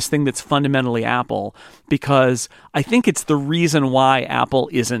scale this thing that's fundamentally Apple? Because I think it's the reason why Apple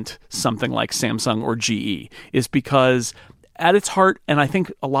isn't something like Samsung or GE, is because at its heart, and I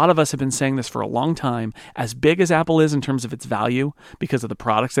think a lot of us have been saying this for a long time, as big as Apple is in terms of its value because of the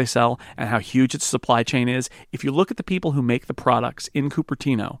products they sell and how huge its supply chain is, if you look at the people who make the products in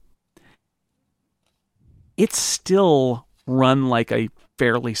Cupertino, it's still run like a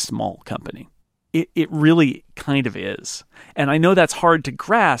fairly small company. It really kind of is. And I know that's hard to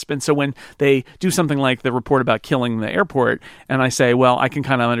grasp. And so when they do something like the report about killing the airport, and I say, well, I can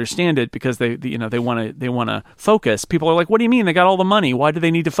kind of understand it because they want to focus. People are like, what do you mean? They got all the money. Why do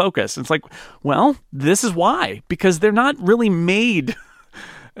they need to focus? And it's like, well, this is why. Because they're not really made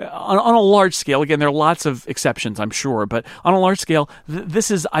on a large scale. Again, there are lots of exceptions, I'm sure, but on a large scale,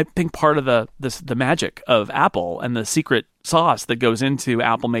 this is, I think, part of the magic of Apple and the secret sauce that goes into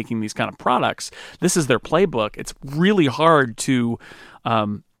Apple making these kind of products. This is their playbook. It's really hard to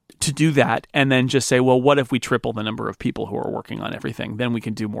do that and then just say, well, what if we triple the number of people who are working on everything? Then we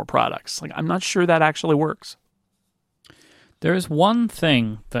can do more products. Like, I'm not sure that actually works. There is one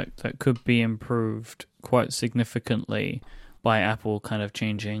thing that could be improved quite significantly by Apple kind of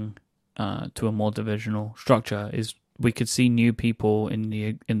changing to a more divisional structure, is we could see new people in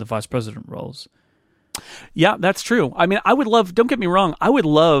the vice president roles. Yeah, that's true. I mean, don't get me wrong, I would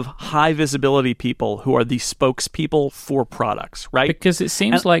love high visibility people who are the spokespeople for products, right? Because it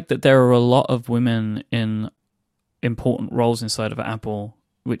seems like that there are a lot of women in important roles inside of Apple,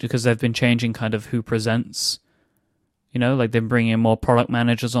 because they've been changing kind of who presents, like they're bringing more product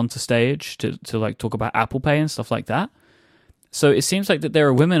managers onto stage to like talk about Apple Pay and stuff like that. So it seems like that there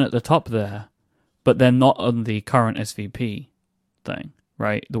are women at the top there, but they're not on the current SVP thing,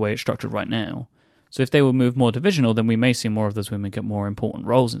 right? The way it's structured right now. So if they will move more divisional, then we may see more of those women get more important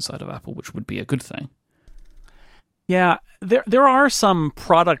roles inside of Apple, which would be a good thing. Yeah, there are some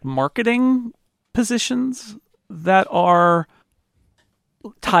product marketing positions that are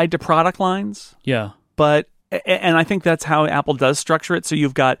tied to product lines. Yeah. And I think that's how Apple does structure it. So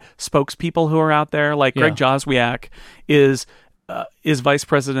you've got spokespeople who are out there, like Greg Joswiak is vice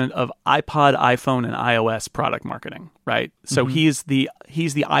president of iPod, iPhone, and iOS product marketing, right? So he's the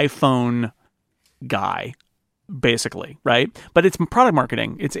iPhone guy, basically, right? But it's product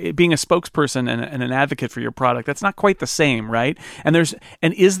marketing. It's being a spokesperson and an advocate for your product. That's not quite the same, right? And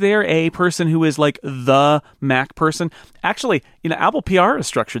is there a person who is like the Mac person? Actually, Apple PR is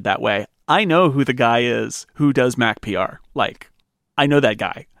structured that way. I know who the guy is who does Mac PR. Like, I know that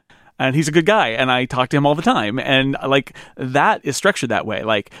guy. And he's a good guy, and I talk to him all the time. And like, that is structured that way.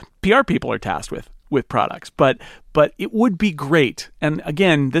 Like, PR people are tasked with products. But it would be great. And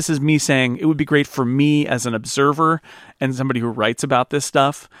again, this is me saying it would be great for me as an observer and somebody who writes about this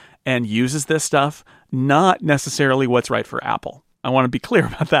stuff and uses this stuff, not necessarily what's right for Apple. I want to be clear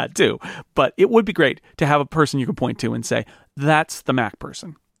about that too. But it would be great to have a person you can point to and say, that's the Mac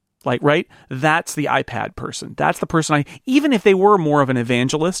person. Like, right? That's the iPad person. That's the person even if they were more of an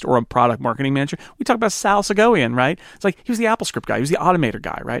evangelist or a product marketing manager, we talk about Sal Segovian, right? It's like, he was the AppleScript guy. He was the Automator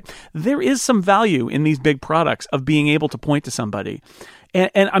guy, right? There is some value in these big products of being able to point to somebody.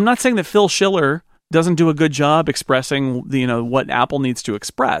 And I'm not saying that Phil Schiller doesn't do a good job expressing, what Apple needs to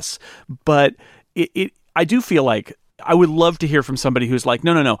express, but I do feel like I would love to hear from somebody who's like,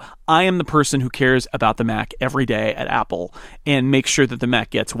 no, I am the person who cares about the Mac every day at Apple and makes sure that the Mac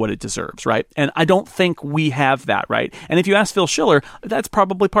gets what it deserves, right? And I don't think we have that, right? And if you ask Phil Schiller, that's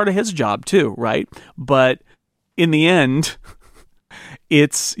probably part of his job too, right? But in the end,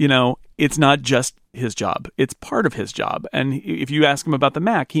 it's not just his job. It's part of his job. And if you ask him about the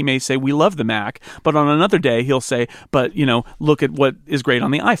Mac, he may say, we love the Mac. But on another day, he'll say, but, look at what is great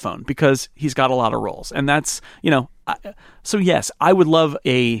on the iPhone, because he's got a lot of roles. And that's, so yes, I would love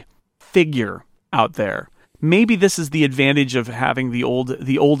a figure out there. Maybe this is the advantage of having the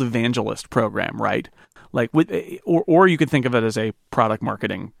old evangelist program, right? Like, or you could think of it as a product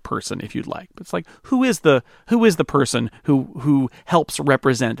marketing person if you'd like. It's like, who is the person who helps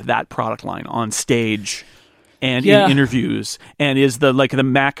represent that product line on stage and in interviews and is the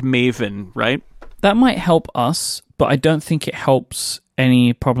Mac maven, right? That might help us, but I don't think it helps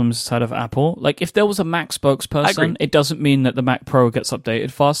any problems inside of Apple. Like, if there was a Mac spokesperson, it doesn't mean that the Mac Pro gets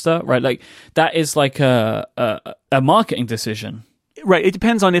updated faster, right? Like, that is like a marketing decision. Right. It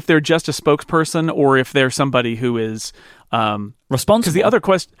depends on if they're just a spokesperson or if they're somebody who is responsible. Because the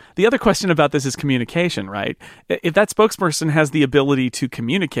other question about this is communication, right? If that spokesperson has the ability to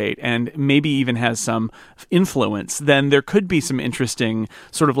communicate and maybe even has some influence, then there could be some interesting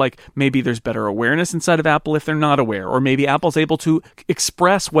sort of like, maybe there's better awareness inside of Apple if they're not aware, or maybe Apple's able to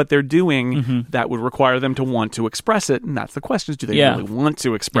express what they're doing that would require them to want to express it. And that's the question: is do they really want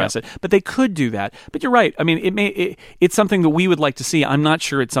to express it? But they could do that. But you're right. I mean, it's something that we would like to see. I'm not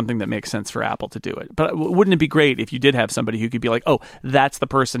sure it's something that makes sense for Apple to do it. But wouldn't it be great if you did have somebody who could be like, oh, that's the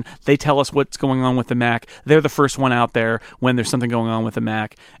person. They tell us what's going on with the Mac. They're the first one out there when there's something going on with the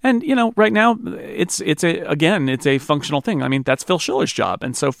Mac. And, right now it's a functional thing. I mean, that's Phil Schiller's job.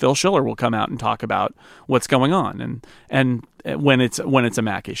 And so Phil Schiller will come out and talk about what's going on and when it's a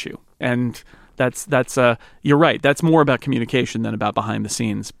Mac issue. And that's you're right. That's more about communication than about behind the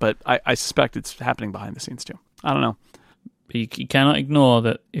scenes. But I suspect it's happening behind the scenes too. I don't know. You cannot ignore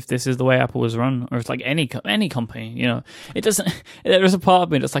that if this is the way Apple was run, or it's like any company, it doesn't. There's a part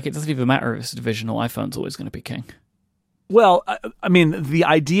of me that's like, it doesn't even matter if it's a divisional. iPhone's always going to be king. Well, I mean, the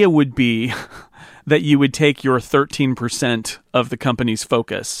idea would be that you would take your 13% of the company's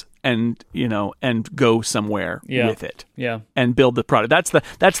focus and go somewhere with it, and build the product.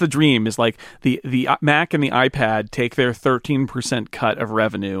 That's the dream. Is like the Mac and the iPad take their 13% cut of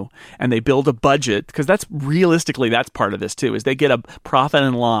revenue and they build a budget, because that's part of this too. Is they get a profit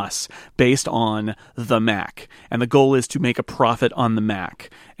and loss based on the Mac, and the goal is to make a profit on the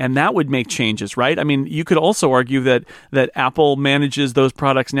Mac, and that would make changes, right? I mean, you could also argue that Apple manages those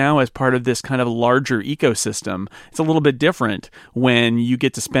products now as part of this kind of larger ecosystem. It's a little bit different when you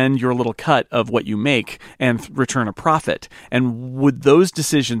get to spend your little cut of what you make and return a profit. And would those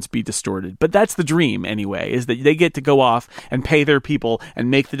decisions be distorted? But that's the dream anyway, is that they get to go off and pay their people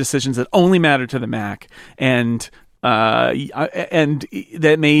and make the decisions that only matter to the Mac. And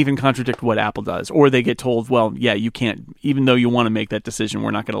that may even contradict what Apple does. Or they get told, well, yeah, you can't, even though you want to make that decision,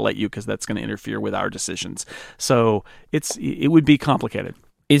 we're not going to let you because that's going to interfere with our decisions. So it would be complicated.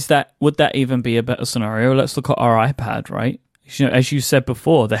 Would that even be a better scenario? Let's look at our iPad, right? As you said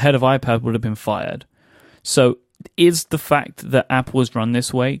before, the head of iPad would have been fired. So is the fact that Apple was run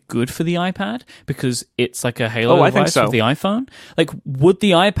this way good for the iPad? Because it's like a halo device for the iPhone? Like, would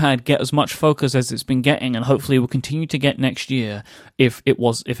the iPad get as much focus as it's been getting, and hopefully will continue to get next year if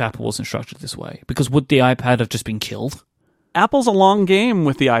Apple wasn't structured this way? Because would the iPad have just been killed? Apple's a long game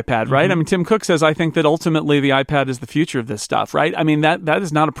with the iPad, right? I mean, Tim Cook says, I think that ultimately the iPad is the future of this stuff, right? I mean, that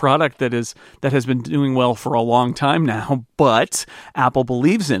is not a product that has been doing well for a long time now, but Apple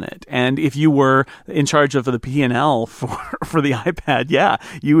believes in it. And if you were in charge of the P&L for the iPad,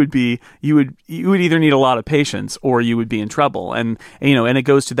 you would either need a lot of patience or you would be in trouble. And it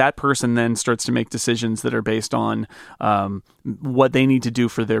goes to that person then starts to make decisions that are based on what they need to do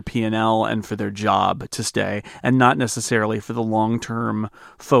for their P&L and for their job to stay, and not necessarily for the long-term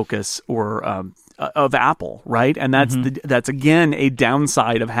focus or of Apple, right? And that's again a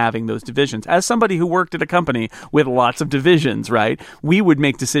downside of having those divisions. As somebody who worked at a company with lots of divisions, right, we would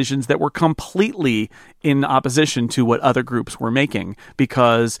make decisions that were completely in opposition to what other groups were making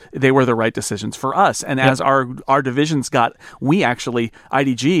because they were the right decisions for us. And as our divisions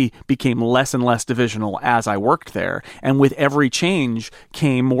IDG became less and less divisional as I worked there. And with every change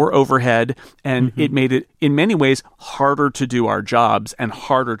came more overhead, and it made it in many ways harder to do our jobs and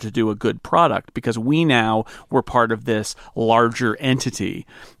harder to do a good product because we now were part of this larger entity.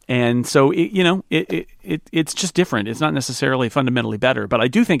 And so, it's just different. It's not necessarily fundamentally better, but I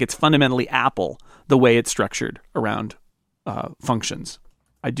do think it's fundamentally Apple, the way it's structured around functions.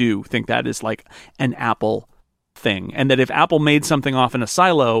 I do think that is like an Apple thing, and that if Apple made something off in a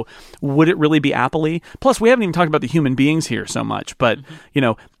silo, would it really be Apple-y? Plus, we haven't even talked about the human beings here so much, but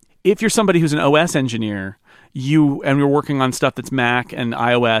if you're somebody who's an OS engineer, you're working on stuff that's Mac and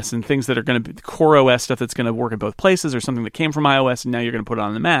iOS and things that are going to be core OS stuff that's going to work in both places, or something that came from iOS and now you're going to put it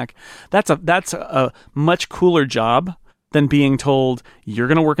on the Mac. That's a much cooler job than being told you're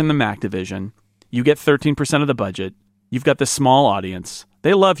going to work in the Mac division. You get 13% of the budget. You've got this small audience.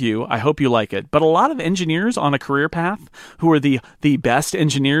 They love you. I hope you like it. But a lot of engineers on a career path who are the best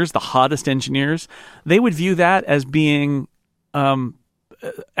engineers, the hottest engineers, they would view that as being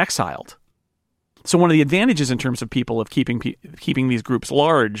exiled. So one of the advantages in terms of keeping these groups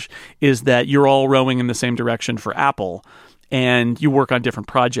large is that you're all rowing in the same direction for Apple, and you work on different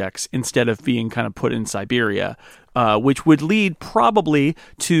projects instead of being kind of put in Siberia, which would lead probably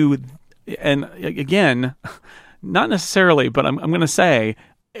to, and again, not necessarily, but I'm going to say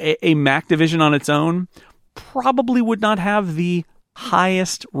a Mac division on its own probably would not have the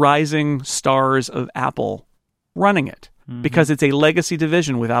highest rising stars of Apple running it. Because it's a legacy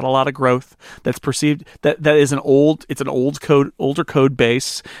division without a lot of growth. That's perceived that is an older code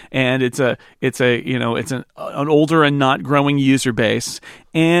base, and it's an older and not growing user base.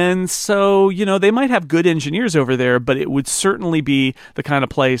 And so they might have good engineers over there, but it would certainly be the kind of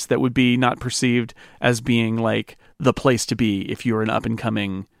place that would be not perceived as being like the place to be if you're an up and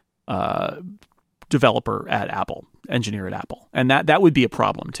coming developer at Apple, engineer at Apple, and that would be a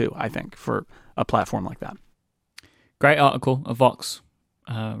problem too, I think, for a platform like that. Great article. Vox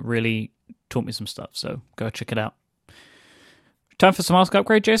really taught me some stuff, so go check it out. Time for some Ask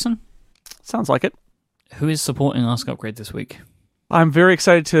Upgrade, Jason? Sounds like it. Who is supporting Ask Upgrade this week? I'm very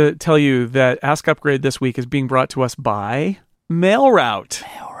excited to tell you that Ask Upgrade this week is being brought to us by MailRoute.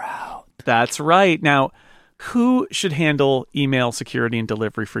 MailRoute. That's right. Now, who should handle email security and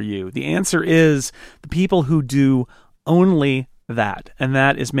delivery for you? The answer is the people who do only that, and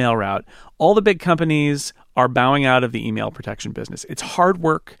that is MailRoute. All the big companies are bowing out of the email protection business. It's hard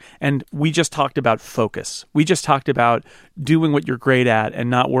work, and we just talked about focus. We just talked about doing what you're great at and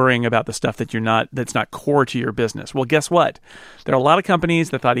not worrying about the stuff that's not core to your business. Well, guess what? There are a lot of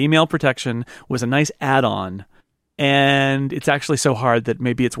companies that thought email protection was a nice add-on, and it's actually so hard that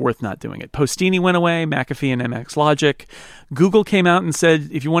maybe it's worth not doing it. Postini went away, McAfee and MX Logic. Google came out and said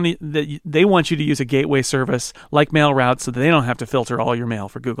they want you to use a gateway service like MailRoute so that they don't have to filter all your mail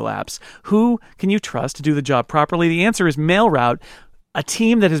for Google Apps. Who can you trust to do the job properly? The answer is MailRoute, a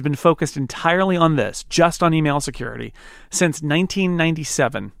team that has been focused entirely on this, just on email security, since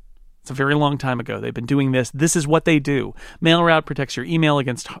 1997. It's a very long time ago. They've been doing this. This is what they do. MailRoute protects your email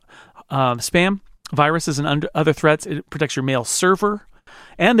against spam, viruses, and other threats. It protects your mail server,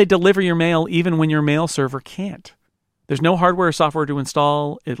 and they deliver your mail even when your mail server can't. There's no hardware or software to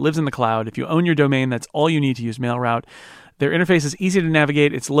install. It lives in the cloud. If you own your domain, that's all you need to use MailRoute. Their interface is easy to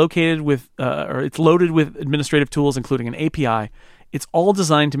navigate. It's loaded with administrative tools, including an API. It's all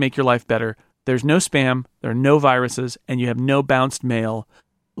designed to make your life better. There's no spam, there are no viruses, and you have no bounced mail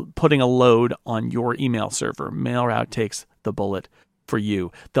putting a load on your email server. MailRoute takes the bullet for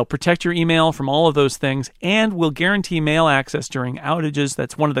you. They'll protect your email from all of those things and will guarantee mail access during outages.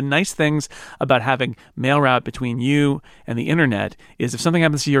 That's one of the nice things about having MailRoute between you and the internet, is if something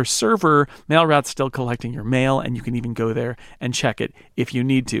happens to your server, MailRoute's still collecting your mail, and you can even go there and check it if you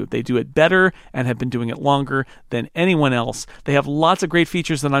need to. They do it better and have been doing it longer than anyone else. They have lots of great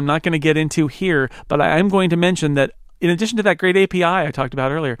features that I'm not going to get into here, but I am going to mention that in addition to that great API I talked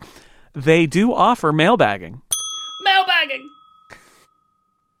about earlier, they do offer mailbagging. Mailbagging!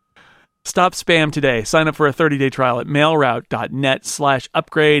 Stop spam today. Sign up for a 30-day trial at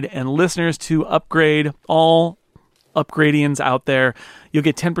mailroute.net/upgrade. And listeners to Upgrade, all Upgradians out there, you'll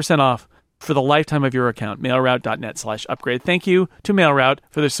get 10% off for the lifetime of your account. Mailroute.net/upgrade. Thank you to MailRoute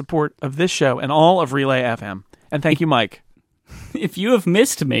for their support of this show and all of Relay FM. And thank you, Mike. If you have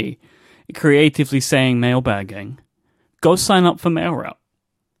missed me creatively saying mailbagging, go sign up for MailRoute.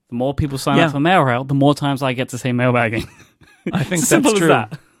 The more people sign up for MailRoute, the more times I get to say mailbagging. I think Simple that's true. as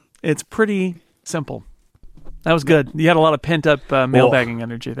that. It's pretty simple. That was good. You had a lot of pent-up mailbagging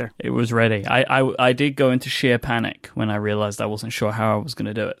energy there. It was ready. I did go into sheer panic when I realized I wasn't sure how I was going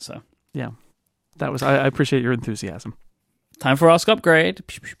to do it. So yeah, that was. I appreciate your enthusiasm. Time for Ask Upgrade.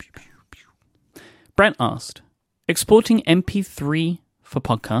 Brent asked, exporting MP3 for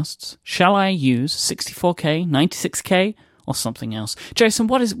podcasts, shall I use 64K, 96K, or something else? Jason,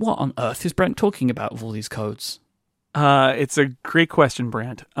 what on earth is Brent talking about with all these codes? It's a great question,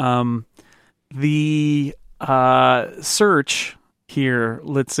 Brent. The search here.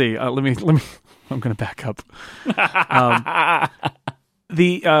 Let's see. Let me. I'm going to back up.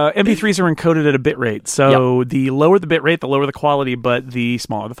 The MP3s are encoded at a bit rate. So the lower the bit rate, the lower the quality, but the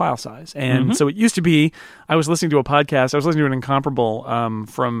smaller the file size. And so it used to be, I was listening to a podcast, I was listening to an Incomparable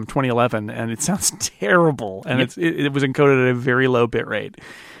from 2011, and it sounds terrible. And it was encoded at a very low bit rate.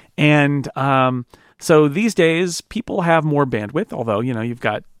 And so these days, people have more bandwidth, although, you've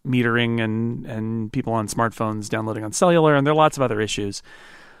got metering and people on smartphones downloading on cellular, and there are lots of other issues.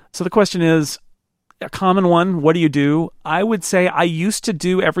 So the question is, a common one, what do you do? I would say I used to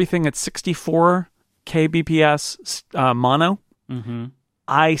do everything at 64 kbps mono. Mm-hmm.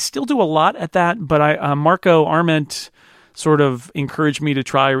 I still do a lot at that, but Marco Arment sort of encouraged me to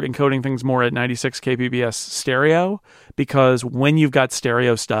try encoding things more at 96 kbps stereo, because when you've got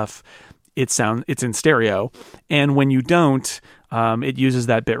stereo stuff, it's in stereo, and when you don't, it uses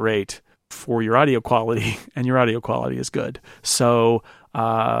that bit rate for your audio quality, and your audio quality is good. So,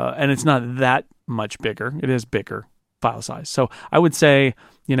 and it's not that much bigger. It is bigger file size. So I would say,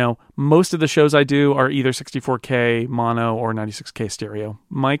 most of the shows I do are either 64K mono or 96K stereo.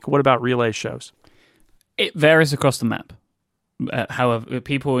 Mike, what about relay shows? It varies across the map. However,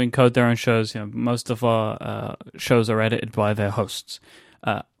 people encode their own shows. Most of our shows are edited by their hosts.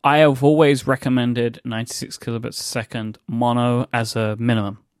 I have always recommended 96 kilobits a second mono as a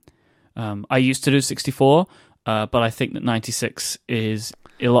minimum. I used to do 64, but I think that 96 is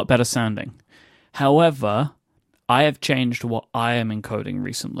a lot better sounding. However, I have changed what I am encoding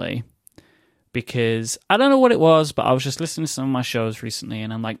recently, because I don't know what it was, but I was just listening to some of my shows recently,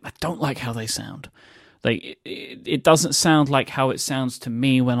 and I'm like, I don't like how they sound. Like, it doesn't sound like how it sounds to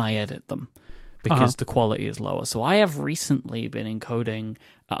me when I edit them, because the quality is lower. So I have recently been encoding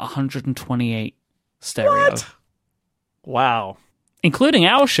at 128 stereo. What? Wow. Including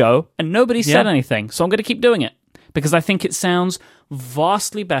our show, and nobody said anything. So I'm going to keep doing it, because I think it sounds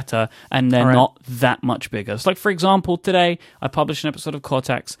vastly better, and they're not that much bigger. So, like, for example, today I published an episode of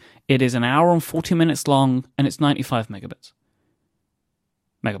Cortex. It is an hour and 40 minutes long, and it's 95 megabytes.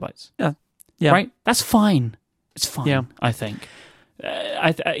 Yeah. Right? That's fine. It's fine, I think.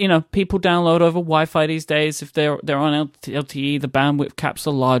 People download over Wi-Fi these days. If they're on LTE, the bandwidth caps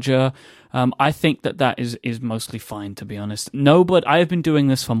are larger. I think that is mostly fine, to be honest. I have been doing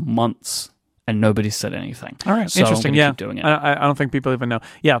this for months, and nobody said anything. All right, so interesting. Keep doing it. I don't think people even know.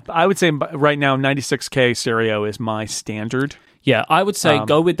 Yeah, I would say right now 96K stereo is my standard. Yeah, I would say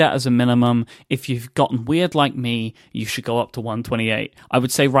go with that as a minimum. If you've gotten weird like me, you should go up to 128. I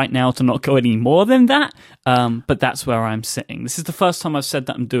would say right now to not go any more than that, but that's where I'm sitting. This is the first time I've said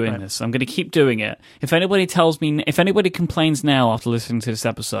that I'm doing this. So I'm going to keep doing it. If anybody complains now after listening to this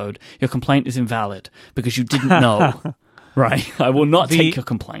episode, your complaint is invalid because you didn't know. Right? I will not take your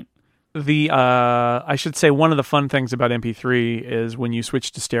complaint. I should say one of the fun things about MP3 is when you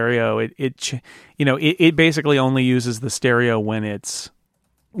switch to stereo, it basically only uses the stereo when it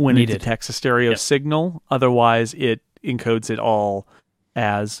detects a stereo signal. Otherwise, it encodes it all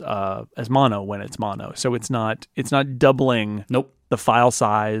as mono when it's mono. So it's not doubling the file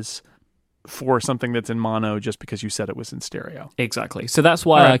size for something that's in mono just because you said it was in stereo. Exactly. So that's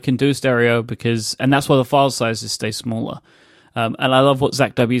why I can do stereo, and that's why the file sizes stay smaller. And I love what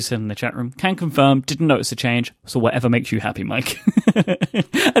Zach W. said in the chat room. Can confirm, didn't notice a change, so whatever makes you happy, Mike.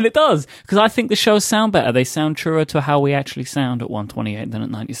 And it does, because I think the shows sound better. They sound truer to how we actually sound at 128 than at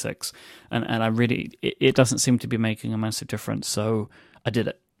 96. And I really, it doesn't seem to be making a massive difference, so I did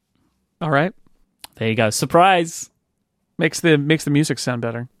it. All right. There you go. Surprise! Makes the music sound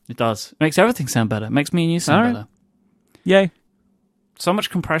better. It does. It makes everything sound better. It makes me and you sound better. Yay. So much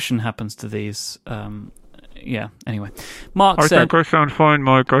compression happens to these. Anyway. Mark I said... think I sound fine,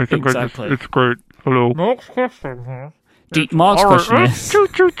 Mike. I think it's great. Hello. Mark's question is...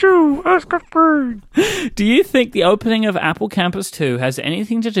 Choo, ask a friend. Do you think the opening of Apple Campus 2 has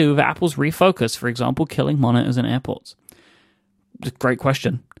anything to do with Apple's refocus, for example, killing monitors and AirPods? Great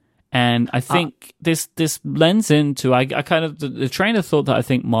question. And I think this lends into I kind of the train of thought that I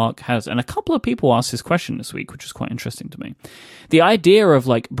think Mark has, and a couple of people asked this question this week, which is quite interesting to me. The idea of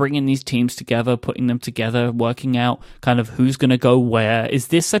like bringing these teams together, putting them together, working out kind of who's going to go where. Is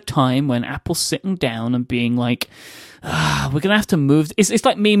this a time when Apple's sitting down and being like, we're going to have to move? It's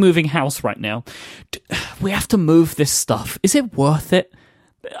like me moving house right now. We have to move this stuff. Is it worth it?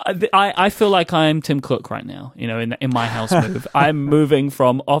 I feel like I'm Tim Cook right now, in my house move. I'm moving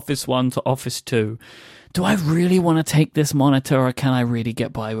from Office 1 to Office 2. Do I really want to take this monitor, or can I really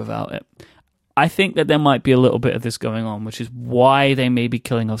get by without it? I think that there might be a little bit of this going on, which is why they may be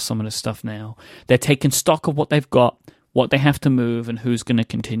killing off some of this stuff now. They're taking stock of what they've got, what they have to move, and who's going to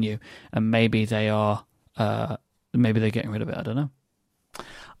continue. And maybe they are, maybe they're getting rid of it. I don't know.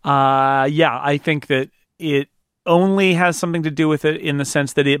 I think that only has something to do with it in the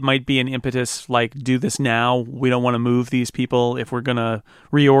sense that it might be an impetus like, do this now. We don't want to move these people if we're going to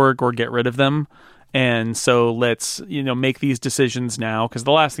reorg or get rid of them. And so let's, make these decisions now, because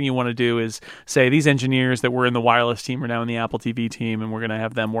the last thing you want to do is say these engineers that were in the wireless team are now in the Apple TV team, and we're going to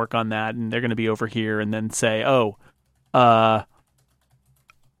have them work on that, and they're going to be over here, and then say,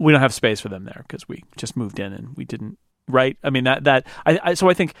 we don't have space for them there because we just moved in and we didn't, right? I mean, so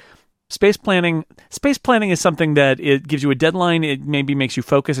I think space planning is something that it gives you a deadline. It maybe makes you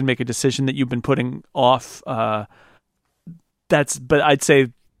focus and make a decision that you've been putting off. But I'd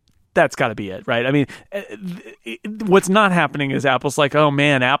say that's got to be it, right? I mean, what's not happening is Apple's like, oh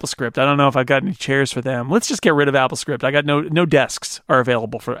man, AppleScript, I don't know if I've got any chairs for them. Let's just get rid of AppleScript. I got no desks are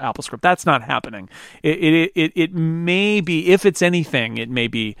available for AppleScript. That's not happening. It may be, if it's anything, it may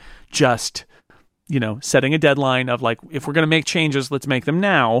be just, setting a deadline of like, if we're going to make changes, let's make them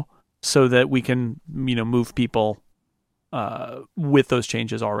now so that we can, move people with those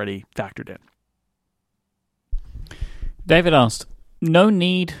changes already factored in. David asked, no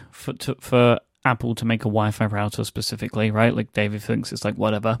need for Apple to make a Wi-Fi router specifically, right? Like David thinks it's like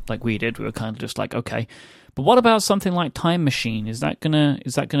whatever, like we did. We were kind of just like, okay. But what about something like Time Machine? Is that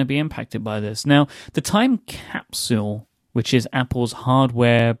gonna be impacted by this? Now, the Time Capsule, which is Apple's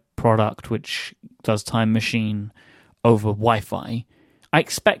hardware product, which does Time Machine over Wi-Fi, I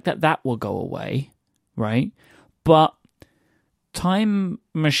expect that will go away, right? But Time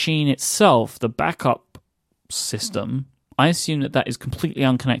Machine itself, the backup system, I assume that is completely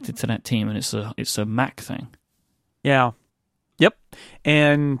unconnected to that team, and it's a Mac thing. Yeah. Yep.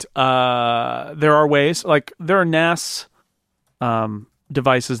 And there are ways, like there are NAS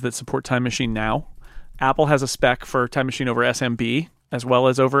devices that support Time Machine now. Apple has a spec for Time Machine over SMB as well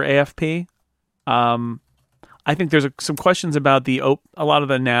as over AFP. I think there's some questions about a lot of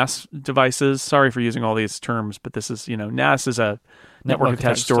the NAS devices. Sorry for using all these terms, but this is, NAS is a network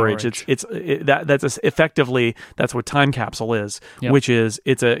attached storage. That's effectively that's what Time Capsule is, yep. Which is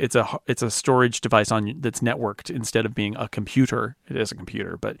it's a storage device that's networked instead of being a computer. It is a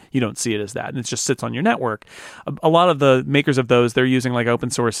computer, but you don't see it as that, and it just sits on your network. A lot of the makers of those, they're using like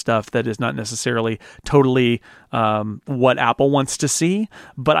open source stuff that is not necessarily totally what Apple wants to see.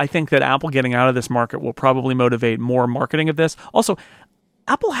 But I think that Apple getting out of this market will probably motivate more marketing of this. Also,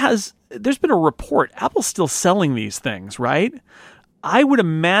 there's been a report, Apple's still selling these things, right? I would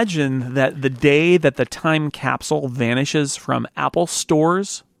imagine that the day that the Time Capsule vanishes from Apple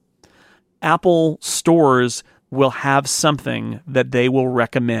stores will have something that they will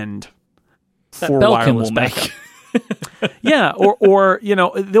recommend for wireless backup. Yeah, or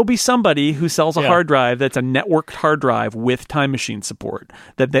there'll be somebody who sells a hard drive that's a networked hard drive with Time Machine support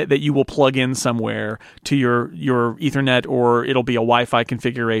that you will plug in somewhere to your Ethernet, or it'll be a Wi-Fi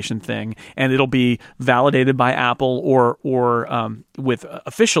configuration thing, and it'll be validated by Apple or with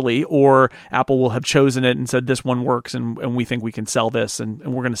officially, or Apple will have chosen it and said this one works and we think we can sell this and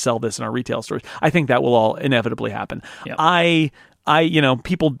we're going to sell this in our retail stores. I think that will all inevitably happen. Yep.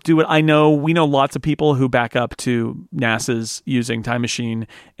 People do it. We know lots of people who back up to NAS's using Time Machine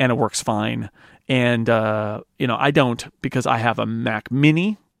and it works fine. And, I don't, because I have a Mac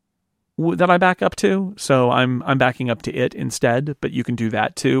Mini that I back up to. So I'm backing up to it instead, but you can do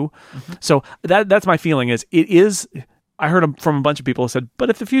that too. Mm-hmm. So that's my feeling is I heard from a bunch of people who said,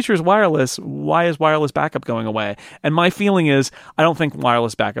 but if the future is wireless, why is wireless backup going away? And my feeling is, I don't think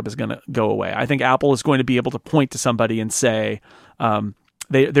wireless backup is going to go away. I think Apple is going to be able to point to somebody and say,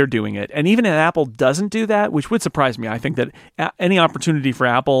 they're doing it. And even if Apple doesn't do that, which would surprise me, I think that any opportunity for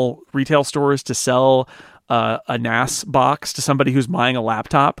Apple retail stores to sell a NAS box to somebody who's buying a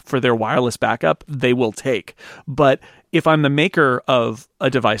laptop for their wireless backup, they will take. But if I'm the maker of a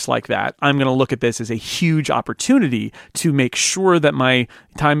device like that, I'm going to look at this as a huge opportunity to make sure that my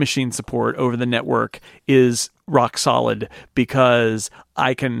Time Machine support over the network is rock solid, because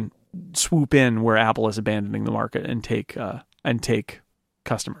I can swoop in where Apple is abandoning the market and take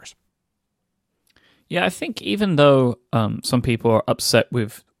customers. Yeah, I think even though some people are upset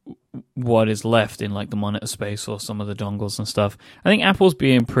with what is left in like the monitor space or some of the dongles and stuff, I think Apple's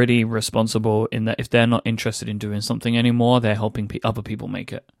being pretty responsible in that if they're not interested in doing something anymore, they're helping other people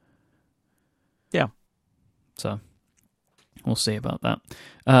make it. Yeah. So we'll see about that.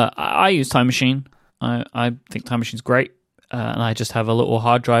 I use Time Machine. I think Time Machine's great. And I just have a little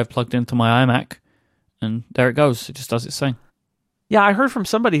hard drive plugged into my iMac, and there it goes. It just does its thing. Yeah, I heard from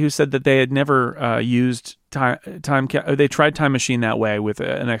somebody who said that they had never used they tried Time Machine that way with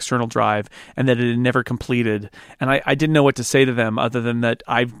an external drive, and that it had never completed. And I didn't know what to say to them other than that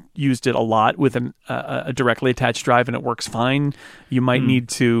I've used it a lot with a directly attached drive, and it works fine. You might need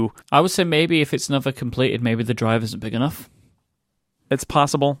to... I would say maybe if it's never completed, maybe the drive isn't big enough. It's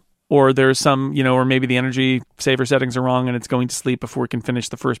possible. Or there's some, or maybe the energy saver settings are wrong and it's going to sleep before it can finish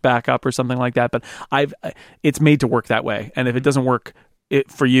the first backup or something like that. But it's made to work that way. And if it doesn't work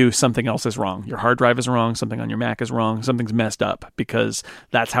for you, something else is wrong. Your hard drive is wrong. Something on your Mac is wrong. Something's messed up because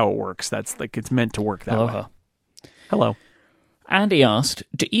that's how it works. That's it's meant to work that way. Hello. Andy asked,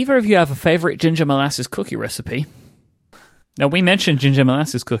 do either of you have a favorite ginger molasses cookie recipe? Now, we mentioned ginger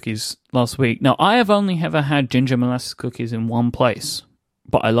molasses cookies last week. Now, I have only ever had ginger molasses cookies in one place,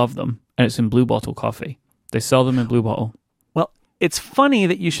 but I love them, and it's in Blue Bottle Coffee. They sell them in Blue Bottle. Well, it's funny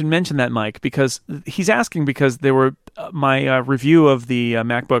that you should mention that, Mike, because he's asking because there were my review of the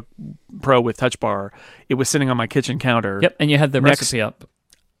MacBook Pro with Touch Bar. It was sitting on my kitchen counter. Yep, and you had the recipe up.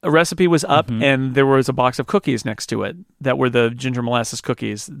 A recipe was up, and there was a box of cookies next to it that were the ginger molasses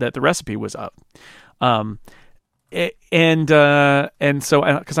cookies that the recipe was up. And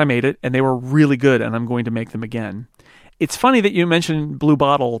so because I made it, and they were really good, and I'm going to make them again. It's funny that you mentioned Blue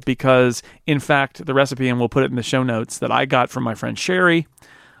Bottle because, in fact, the recipe, and we'll put it in the show notes, that I got from my friend Sherry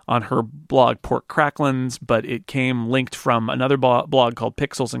on her blog Pork Cracklins, but it came linked from another blog called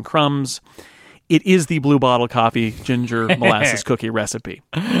Pixels and Crumbs. It is the Blue Bottle Coffee ginger molasses cookie recipe.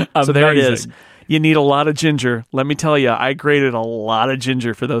 So there it is. You need a lot of ginger. Let me tell you, I grated a lot of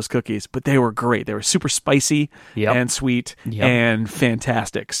ginger for those cookies, but they were great. They were super spicy and sweet and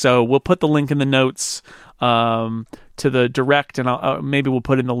fantastic. So we'll put the link in the notes to the direct, and maybe we'll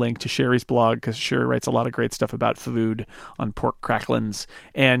put in the link to Sherry's blog because Sherry writes a lot of great stuff about food on Pork Cracklins,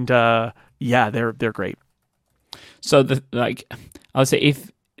 and they're great. So I would say,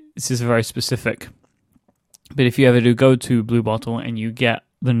 if this is very specific, but if you ever do go to Blue Bottle and you get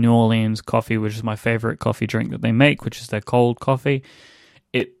the New Orleans coffee, which is my favorite coffee drink that they make, which is their cold coffee,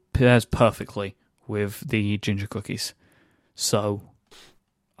 it pairs perfectly with the ginger cookies. So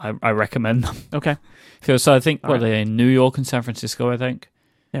I recommend them. Okay. So I think, they're in New York and San Francisco, I think.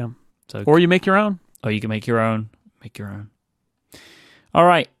 Yeah. So, or you make your own. Or you can make your own. Make your own. All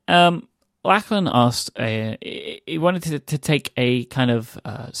right. Lachlan asked, he wanted to take a kind of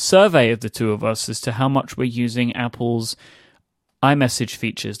survey of the two of us as to how much we're using Apple's iMessage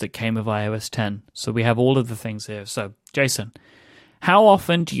features that came with iOS 10. So we have all of the things here. So, Jason, how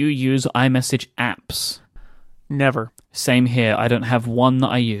often do you use iMessage apps? Never. Same here. I don't have one that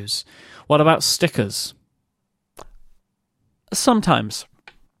I use. What about stickers? Sometimes.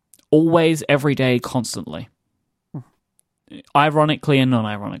 Always, every day, constantly. Ironically and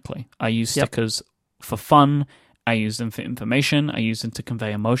non-ironically. I use stickers for fun. I use them for information. I use them to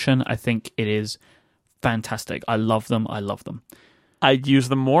convey emotion. I think it is fantastic. I love them. I'd use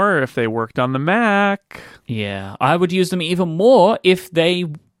them more if they worked on the Mac. Yeah, I would use them even more if they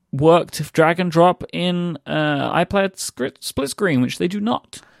worked drag and drop in iPad split screen, which they do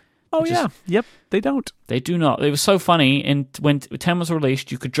not. Oh, yeah. Yep, they don't. They do not. It was so funny. And when 10 was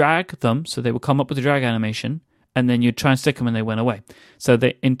released, you could drag them, so they would come up with a drag animation, and then you'd try and stick them, and they went away. So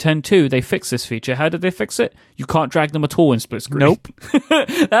in 10.2, they fixed this feature. How did they fix it? You can't drag them at all in split screen. Nope.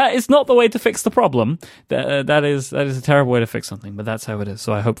 That is not the way to fix the problem. That is a terrible way to fix something, but that's how it is.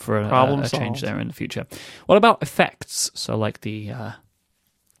 So I hope for a change there in the future. What about effects? So like the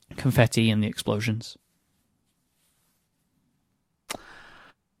confetti and the explosions.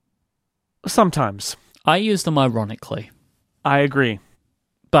 Sometimes. I use them ironically. I agree.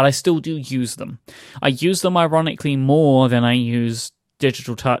 But I still do use them. I use them ironically more than I use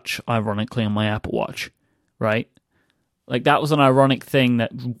Digital Touch ironically on my Apple Watch, right? Like, that was an ironic thing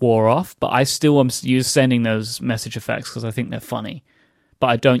that wore off, but I still am sending those message effects because I think they're funny. But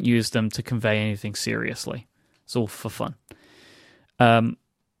I don't use them to convey anything seriously. It's all for fun.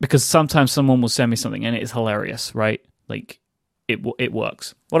 Because sometimes someone will send me something and it is hilarious, right? Like, it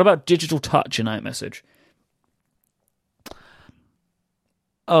works. What about Digital Touch in iMessage?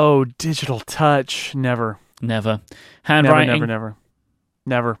 Oh, Digital Touch. Never. Handwriting?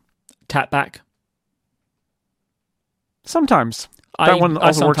 Never. Tap back? Sometimes. That one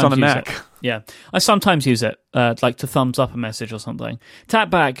also works on the Mac. Yeah. I sometimes use it, like to thumbs up a message or something.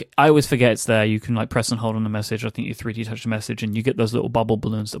 Tap back, I always forget it's there. You can like press and hold on the message. I think you 3D touch the message and you get those little bubble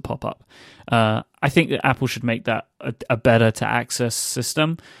balloons that pop up. I think that Apple should make that a better to access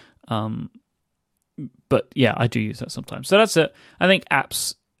system. But yeah, I do use that sometimes. So that's it. I think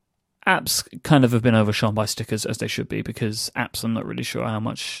apps kind of have been overshone by stickers, as they should be, because apps, I'm not really sure how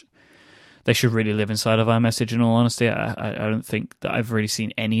much They should really live inside of iMessage, in all honesty. I don't think that I've really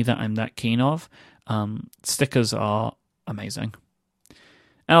seen any that I'm that keen of. Stickers are amazing.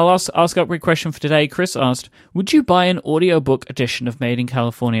 And I'll ask a quick question for today. Chris asked, would you buy an audiobook edition of Made in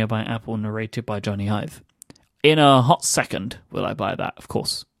California by Apple narrated by Johnny Ive? In a hot second, will I buy that? Of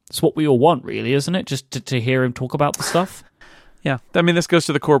course. It's what we all want, really, isn't it? Just to hear him talk about the stuff. Yeah. I mean, this goes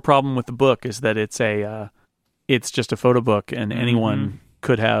to the core problem with the book, is that it's just a photo book, and anyone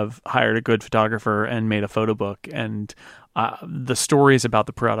could have hired a good photographer and made a photo book, and the stories about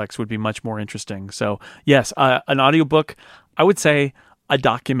the products would be much more interesting. So, yes, an audiobook, I would say a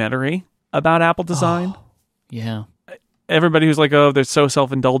documentary about Apple design. Oh, yeah. Everybody who's like, oh, they're so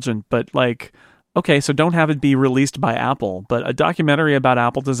self-indulgent, but like, okay, so don't have it be released by Apple, but a documentary about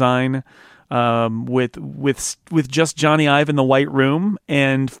Apple design with just Johnny Ive in the white room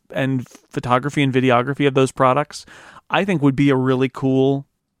and photography and videography of those products, I think would be a really cool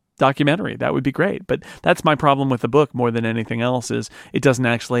documentary. That would be great. But that's my problem with the book more than anything else, is it doesn't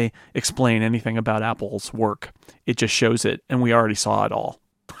actually explain anything about Apple's work. It just shows it, and we already saw it all.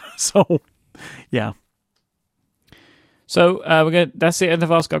 So, yeah. So that's the end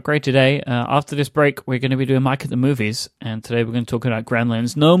of Ask Upgrade today. After this break, we're going to be doing Mike at the Movies, and today we're going to talk about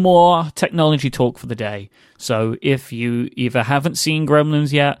Gremlins. No more technology talk for the day. So if you either haven't seen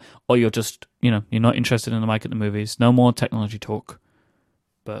Gremlins yet, or you're just, you're not interested in the Mike at the Movies, no more technology talk.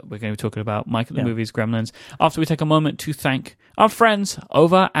 But we're going to be talking about Mike at the Movies, Gremlins, after we take a moment to thank our friends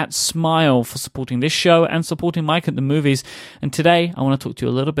over at Smile for supporting this show and supporting Mike at the Movies. And today, I want to talk to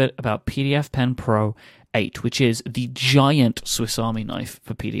you a little bit about PDF Pen Pro 8, which is the giant Swiss Army knife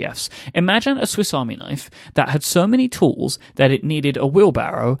for PDFs. Imagine a Swiss Army knife that had so many tools that it needed a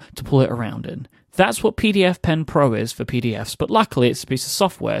wheelbarrow to pull it around in. That's what PDF Pen Pro is for PDFs, but luckily it's a piece of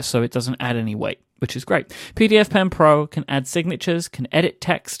software, so it doesn't add any weight, which is great. PDF Pen Pro can add signatures, can edit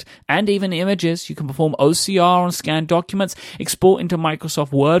text, and even images. You can perform OCR on scanned documents, export into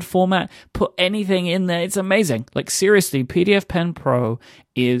Microsoft Word format, put anything in there. It's amazing. Like, seriously, PDF Pen Pro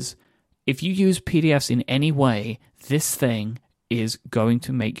is... If you use PDFs in any way, this thing is going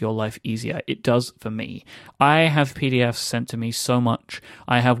to make your life easier. It does for me. I have PDFs sent to me so much.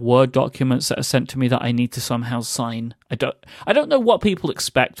 I have Word documents that are sent to me that I need to somehow sign. I don't know what people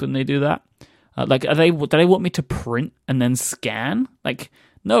expect when they do that. Do they want me to print and then scan?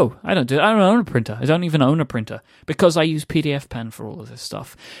 No, I don't do it. I don't own a printer. I don't even own a printer because I use PDF Pen for all of this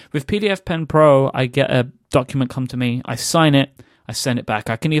stuff. With PDF Pen Pro, I get a document come to me, I sign it, I send it back.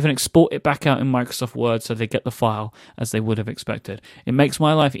 I can even export it back out in Microsoft Word so they get the file as they would have expected. It makes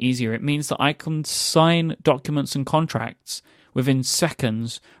my life easier. It means that I can sign documents and contracts within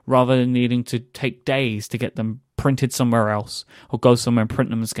seconds rather than needing to take days to get them printed somewhere else or go somewhere and print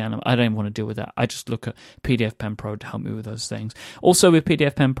them and scan them. I don't even want to deal with that. I just look at PDF Pen Pro to help me with those things. Also with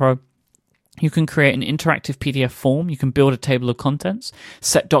PDF Pen Pro, you can create an interactive PDF form. You can build a table of contents,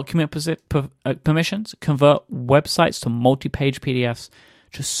 set document permissions, convert websites to multi-page PDFs,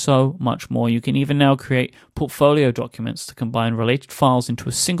 just so much more. You can even now create portfolio documents to combine related files into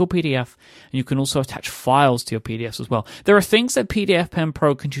a single PDF, and you can also attach files to your PDFs as well. There are things that PDF Pen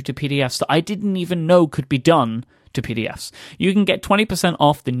Pro can do to PDFs that I didn't even know could be done to PDFs. You can get 20%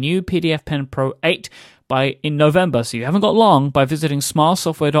 off the new PDF Pen Pro 8 in November, so you haven't got long, by visiting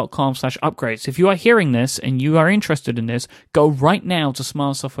smilesoftware.com/upgrade. So if you are hearing this and you are interested in this, go right now to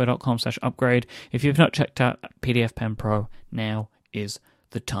smilesoftware.com/upgrade. If you've not checked out PDF Pen Pro, now is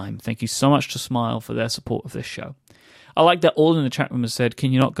the time. Thank you so much to Smile for their support of this show. I like that all in the chat room has said,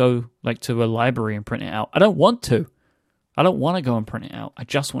 can you not go to a library and print it out? I don't want to. I don't want to go and print it out. I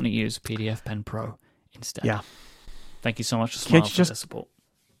just want to use PDF Pen Pro instead. Yeah. Thank you so much to Smile for their support.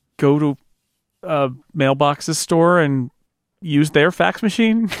 Go to Mailbox's store and use their fax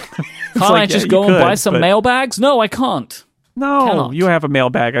machine? Can't I just go and buy some mailbags? No, I can't. No, Cannot. You have a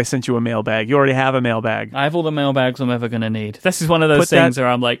mailbag. I sent you a mailbag. You already have a mailbag. I have all the mailbags I'm ever going to need. This is one of those things where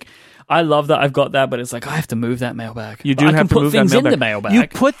I'm like, I love that I've got that, but it's like, I have to move that mailbag. You do have to move that mailbag. I can put things in the mailbag. You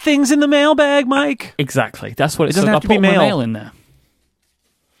put things in the mailbag, Mike. Exactly. That's what it doesn't have to be mail in there.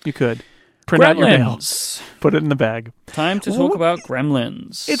 You could. Print out your mail. Gremlins. Put it in the bag. Time to talk about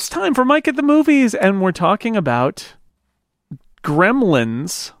Gremlins. It's time for Mike at the Movies, and we're talking about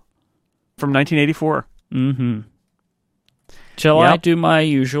Gremlins from 1984. Mm-hmm. Shall I do my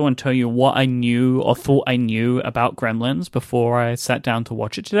usual and tell you what I knew or thought I knew about Gremlins before I sat down to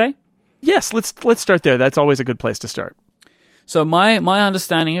watch it today? Yes, let's start there. That's always a good place to start. So my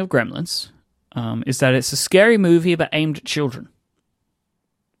understanding of Gremlins is that it's a scary movie but aimed at children.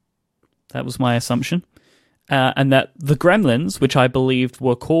 That was my assumption. And that the Gremlins, which I believed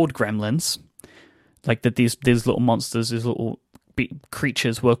were called Gremlins, like that these little monsters, these little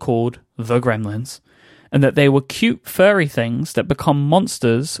creatures were called the Gremlins, and that they were cute furry things that become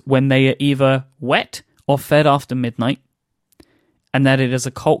monsters when they are either wet or fed after midnight, and that it is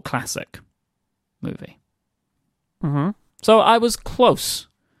a cult classic movie. Mm-hmm. So I was close.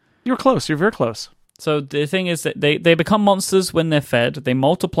 You're close. You're very close. So the thing is that they become monsters when they're fed, they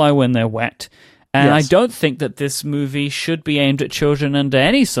multiply when they're wet, and Yes. I don't think that this movie should be aimed at children under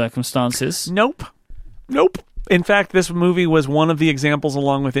any circumstances. Nope. In fact, this movie was one of the examples,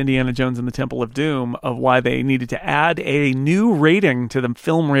 along with Indiana Jones and the Temple of Doom, of why they needed to add a new rating to the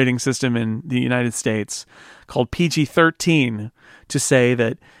film rating system in the United States called PG-13 to say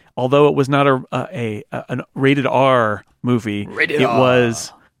that although it was not a rated R movie,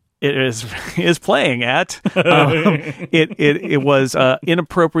 it is playing at. It was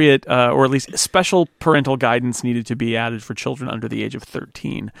inappropriate, or at least special parental guidance needed to be added for children under the age of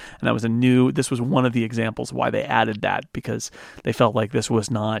 13, and that was this was one of the examples why they added that, because they felt like this was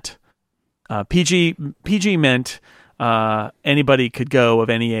not PG. PG meant anybody could go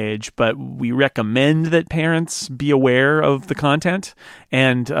of any age, but we recommend that parents be aware of the content,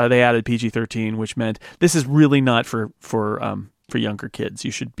 and they added PG-13, which meant this is really not for younger kids.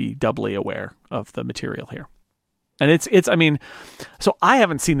 You should be doubly aware of the material here. And it's I mean, so I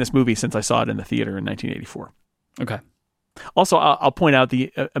haven't seen this movie since I saw it in the theater in 1984. Okay. Also, I'll point out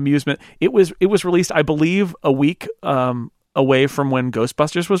the amusement. It was released, I believe, a week away from when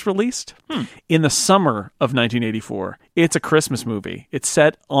Ghostbusters was released in the summer of 1984. It's a Christmas movie. It's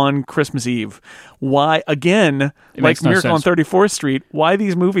set on Christmas Eve. Why, again, like Miracle on 34th Street, why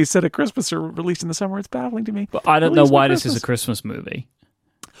these movies set at Christmas are released in the summer? It's baffling to me. But I don't know why this is a Christmas movie.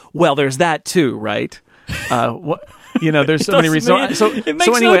 Well, there's that too, right? There's so many reasons. So it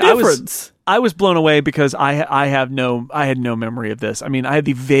makes anyway, no difference. I was blown away because I had no memory of this. I mean, I had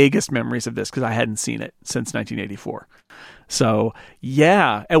the vaguest memories of this because I hadn't seen it since 1984. So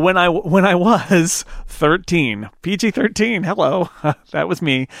yeah, and when I was 13, PG-13, hello, that was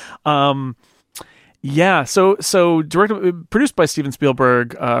me. Yeah, so produced by Steven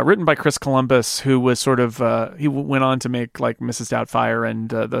Spielberg, written by Chris Columbus, who was sort of he went on to make like Mrs. Doubtfire and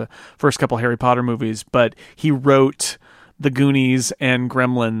the first couple Harry Potter movies, but he wrote The Goonies and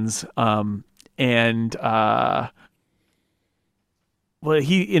Gremlins, well,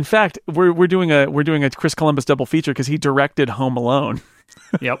 in fact, we're doing a Chris Columbus double feature because he directed Home Alone.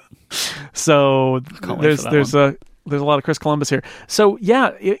 Yep. So there's a lot of Chris Columbus here. So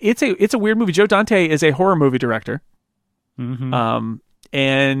yeah, it's a weird movie. Joe Dante is a horror movie director. Mm-hmm.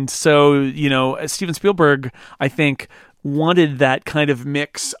 And so, Steven Spielberg, I think, wanted that kind of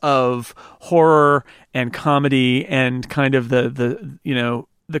mix of horror and comedy and kind of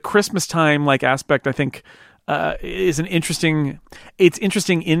the Christmas time like aspect, I think, is an interesting. It's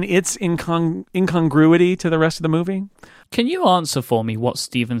interesting in its incongruity to the rest of the movie. Can you answer for me what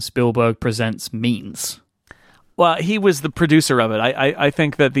Steven Spielberg Presents means? Well, he was the producer of it. I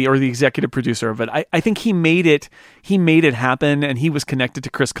think that the executive producer of it. I think he made it happen, and he was connected to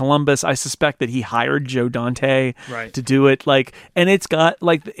Chris Columbus. I suspect that he hired Joe Dante to do it. And it's got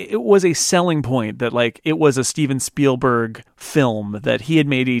it was a selling point that it was a Steven Spielberg film that he had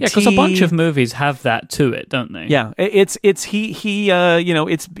made. Yeah, because a bunch of movies have that to it, don't they? Yeah, it's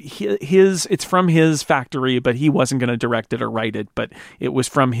from his factory, but he wasn't going to direct it or write it, but it was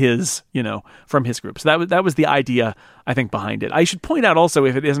from his group. So that was the idea, I think, behind it. I should point out also,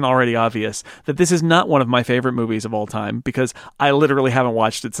 if it isn't already obvious, that this is not one of my favorite movies of all time, because I literally haven't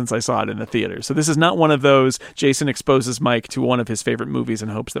watched it since I saw it in the theater. So this is not one of those Jason exposes Mike to one of his favorite movies in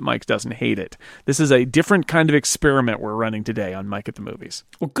hopes that Mike doesn't hate it. This is a different kind of experiment we're running today on Mike at the Movies.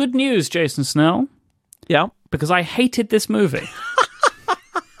 Well, good news, Jason Snell. Yeah? Because I hated this movie.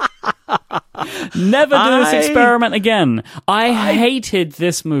 Never do this experiment again. I hated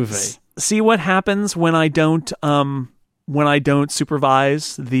this movie. See what happens when I don't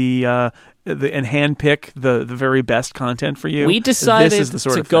supervise the and handpick the very best content for you. We decided this is the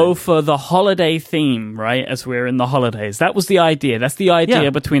sort to of go thing. for the holiday theme, right? As we're in the holidays. That was the idea. That's the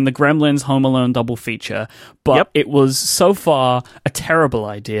idea between the Gremlins Home Alone double feature. But it was so far a terrible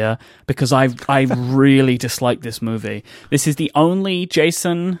idea because I really disliked this movie. This is the only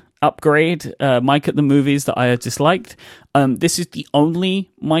Jason upgrade Mike at the Movies that I had disliked. This is the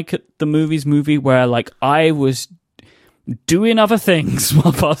only Mike at the Movies movie where I was doing other things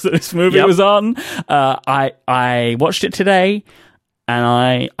while part of this movie was on. I watched it today, and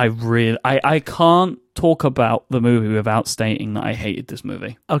I can't talk about the movie without stating that I hated this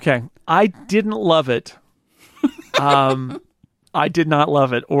movie. Okay, I didn't love it. I did not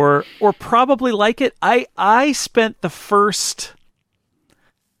love it, or probably like it. I spent the first,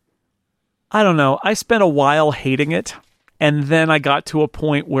 I don't know, I spent a while hating it. and then I got to a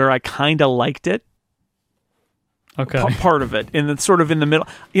point where I kind of liked it. Okay. Part of it, and then sort of in the middle.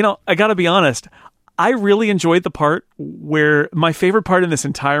 You know, I got to be honest. I really enjoyed the part where my favorite part in this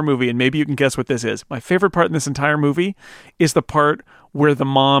entire movie, and maybe you can guess what this is. My favorite part in this entire movie is the part where the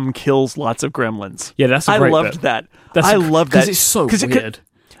mom kills lots of gremlins. Yeah, that's a great I loved bit. that. I loved that because it's so weird.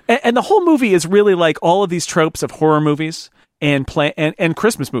 And the whole movie is really like all of these tropes of horror movies and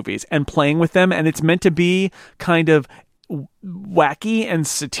Christmas movies and playing with them, and it's meant to be kind of wacky and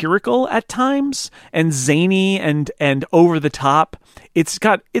satirical at times and zany and over the top. It's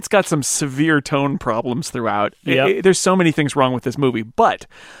got some severe tone problems throughout. Yep. There's so many things wrong with this movie, but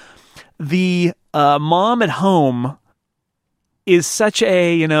the mom at home is such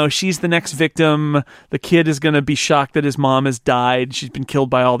a, you know, she's the next victim. The kid is going to be shocked that his mom has died. She's been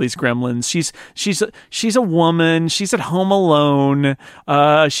killed by all these gremlins. She's a woman. She's at home alone.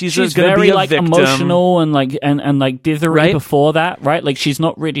 She's going to be a like victim. Emotional and like dithery Right? before that, right? Like she's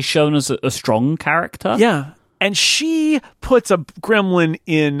not really shown as a strong character. Yeah. And she puts a gremlin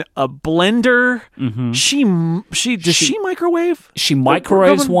in a blender. Mm-hmm. Does she microwave? She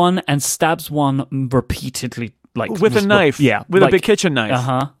microwaves one and stabs one repeatedly. Like with a knife, with a big kitchen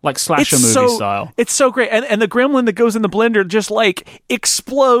knife, like slasher movie style. It's so great, and the gremlin that goes in the blender just like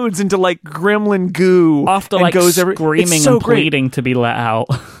explodes into like gremlin goo after and like goes screaming and pleading to be let out.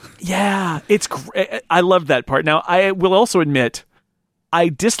 Yeah, it's great. I love that part. Now, I will also admit, I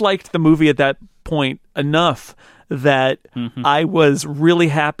disliked the movie at that point enough that I was really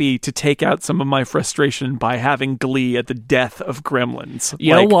happy to take out some of my frustration by having glee at the death of gremlins.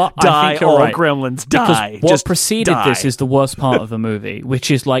 You know what? Die, I think you're all right. gremlins, because die. what Just preceded die. this is the worst part of the movie,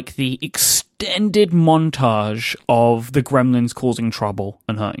 which is like the extended montage of the gremlins causing trouble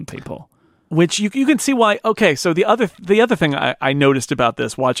and hurting people. Which you can see why. Okay, so the other thing I noticed about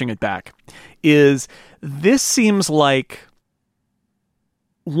this, watching it back, is this seems like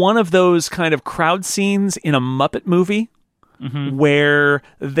one of those kind of crowd scenes in a Muppet movie where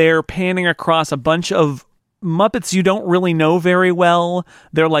they're panning across a bunch of Muppets you don't really know very well.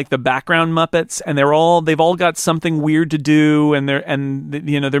 They're like the background Muppets, and they've all got something weird to do, and they're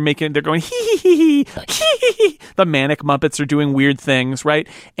going hee hee hee hee. The manic Muppets are doing weird things, right?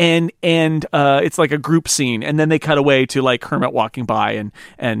 And it's like a group scene, and then they cut away to like Kermit walking by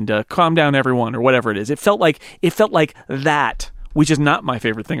and calm down everyone or whatever it is. It felt like that, which is not my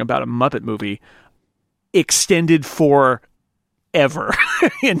favorite thing about a Muppet movie, extended for ever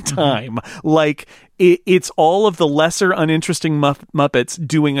in time. Like it's all of the lesser uninteresting Muppets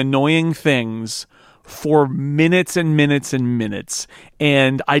doing annoying things for minutes and minutes and minutes,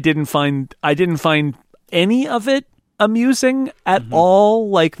 and I didn't find any of it amusing at all.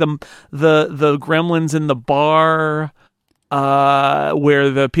 Like the gremlins in the bar where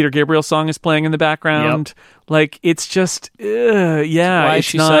the Peter Gabriel song is playing in the background. Yep. Like it's just Why is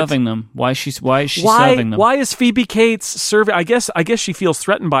she serving them? Why is she serving them? Why is Phoebe Cates serving? I guess she feels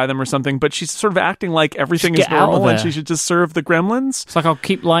threatened by them or something, but she's sort of acting like everything is normal and she should just serve the gremlins. It's like, I'll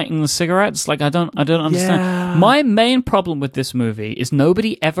keep lighting the cigarettes. Like I don't understand. Yeah. My main problem with this movie is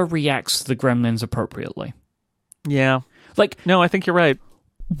nobody ever reacts to the gremlins appropriately. Yeah. Like, no, I think you're right.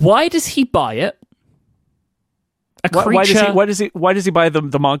 Why does he buy it? Why does he buy the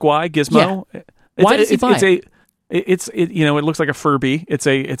Mogwai Gizmo? Yeah. Why does he buy it? It looks like a Furby. It's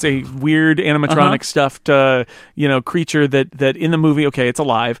a weird animatronic stuffed creature that in the movie, okay, it's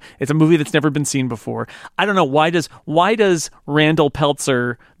alive. It's a movie that's never been seen before. I don't know why does Randall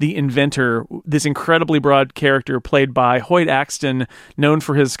Peltzer, the inventor, this incredibly broad character played by Hoyt Axton, known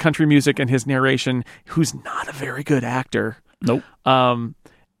for his country music and his narration, who's not a very good actor. Nope.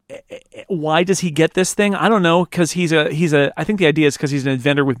 Why does he get this thing? I don't know, because I think the idea is because he's an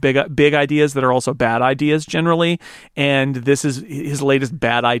inventor with big ideas that are also bad ideas generally, and this is his latest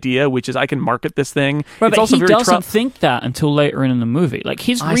bad idea, which is I can market this thing. Right, it's but also he doesn't think that until later in the movie. Like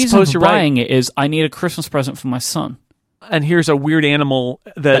his reason for buying it is, I need a Christmas present for my son. And here's a weird animal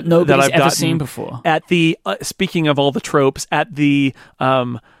that nobody's I've ever gotten seen before. At the speaking of all the tropes, at the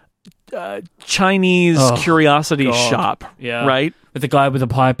Chinese curiosity shop, right? With the guy with the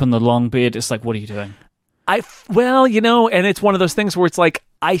pipe and the long beard, it's like, what are you doing? And it's one of those things where it's like,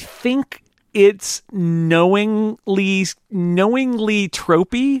 I think it's knowingly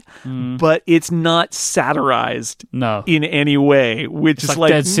tropey, but it's not satirized in any way, which is like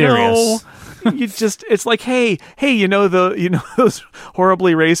dead serious. No, it's like, hey, those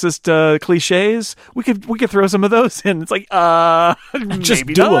horribly racist cliches. We could throw some of those in. It's like, just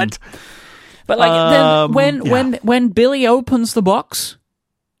maybe do not. But like then when Billy opens the box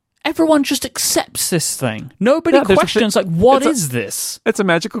everyone just accepts this thing. Nobody questions, what is this? It's a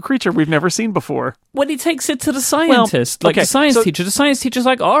magical creature we've never seen before. When he takes it to the scientist, the science teacher's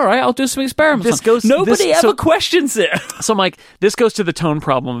like, all right, I'll do some experiments. Nobody ever questions it. So, Mike, this goes to the tone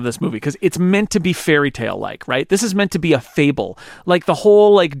problem of this movie, because it's meant to be fairy tale-like, right? This is meant to be a fable. Like, the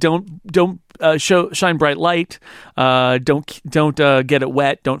whole, don't shine bright light, don't get it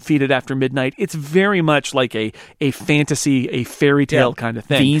wet, don't feed it after midnight. It's very much like a fantasy, a fairy tale kind of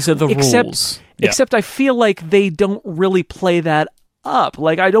thing. These are the rules. Except I feel like they don't really play that up.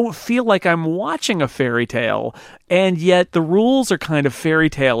 Like, I don't feel like I'm watching a fairy tale, and yet the rules are kind of fairy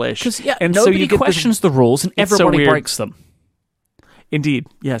tale-ish. And nobody questions the rules, and everybody breaks them. Indeed,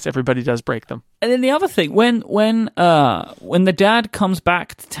 yes, everybody does break them. And then the other thing, when the dad comes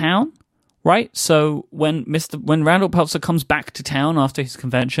back to town, right? So when Randall Peltzer comes back to town after his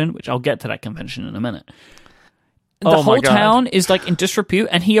convention, which I'll get to that convention in a minute. The whole town is in disrepute,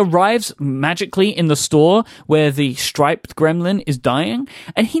 and he arrives magically in the store where the striped gremlin is dying,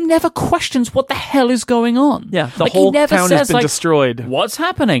 and he never questions what the hell is going on. Yeah, the whole town has been destroyed. What's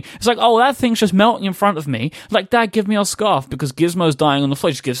happening? It's like, oh, that thing's just melting in front of me. Like, Dad, give me your scarf, because Gizmo's dying on the floor.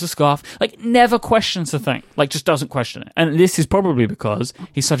 He just gives the scarf. Never questions the thing. Just doesn't question it. And this is probably because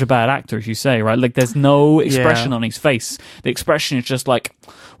he's such a bad actor, as you say, right? There's no expression on his face. The expression is just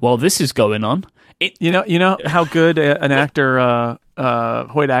well, this is going on. You know how good an actor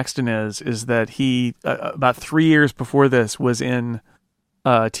Hoyt Axton is that he about 3 years before this was in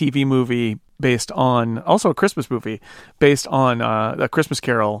a TV movie also a Christmas movie based on a Christmas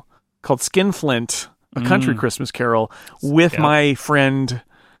Carol called Skinflint, a country Christmas Carol, with my friend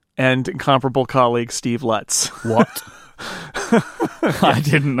and incomparable colleague Steve Lutz. What? I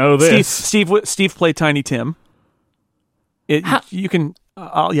didn't know this. Steve played Tiny Tim. Skinflint.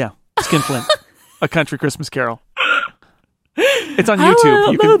 A Country Christmas Carol. It's on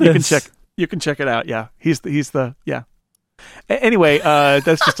YouTube. You can check it out. Yeah, he's the. Anyway,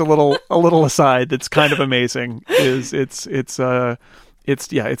 that's just a little aside. That's kind of amazing. It's totally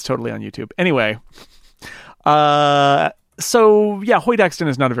on YouTube. Anyway, Hoyt Axton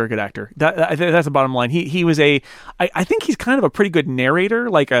is not a very good actor. That's the bottom line. He was I think he's kind of a pretty good narrator.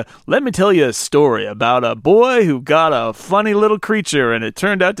 Let me tell you a story about a boy who got a funny little creature and it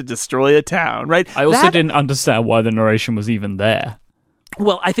turned out to destroy a town, right? I also didn't understand why the narration was even there.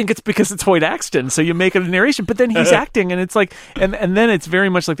 Well, I think it's because it's Hoyt Axton, so you make it a narration, but then he's acting, and it's and then it's very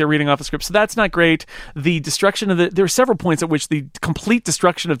much like they're reading off a script, so that's not great. The destruction of there are several points at which the complete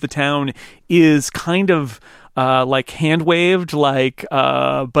destruction of the town is kind of hand waved,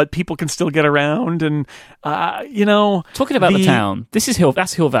 but people can still get around, and Talking about the town,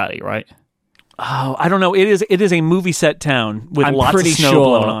 that's Hill Valley, right? Oh, I don't know. It is a movie set town with lots of snow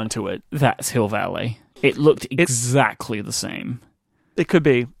blown onto it. That's Hill Valley. It looked exactly the same. It could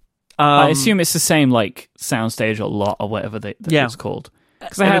be. I assume it's the same soundstage or lot or whatever it's called.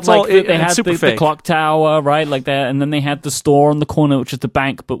 Because they had the clock tower, right, and then they had the store on the corner, which is the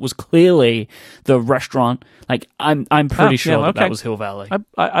bank, but was clearly the restaurant. I'm pretty sure that was Hill Valley.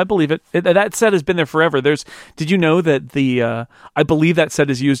 I believe it. That set has been there forever. Did you know that I believe that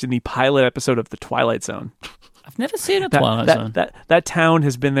set is used in the pilot episode of The Twilight Zone? I've never seen a Twilight Zone. That town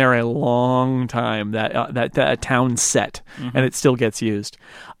has been there a long time. That town set, and it still gets used.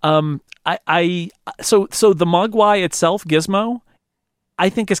 So the Mogwai itself, Gizmo, I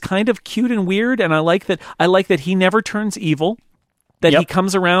think is kind of cute and weird, and I like that he never turns evil. That he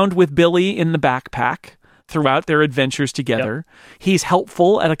comes around with Billy in the backpack throughout their adventures together. Yep. He's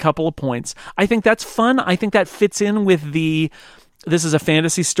helpful at a couple of points. I think that's fun. I think that fits in with this is a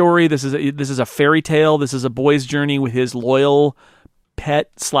fantasy story. This is a fairy tale. This is a boy's journey with his loyal pet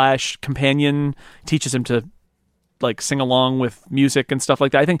 / companion. Teaches him to sing along with music and stuff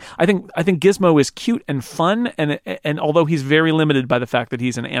like that. I think Gizmo is cute and fun, and although he's very limited by the fact that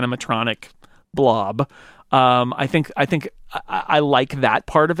he's an animatronic blob, I think I like that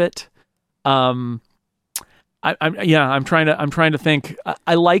part of it. I'm trying to think.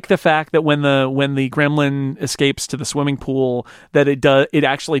 I like the fact that when the gremlin escapes to the swimming pool, that it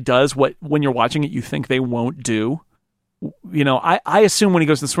actually does what, when you're watching it, you think they won't do. I assume when he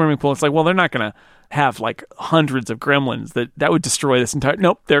goes to the swimming pool, it's well, they're not going to have hundreds of gremlins that would destroy this entire.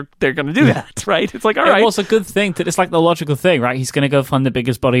 Nope, they're going to do that, right? It's all right. Well, it's a good thing that it's the logical thing, right? He's going to go find the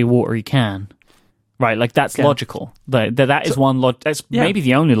biggest body of water he can. Right, that's logical. That is that's maybe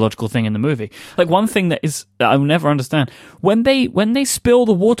the only logical thing in the movie. One thing that I'll never understand, when they spill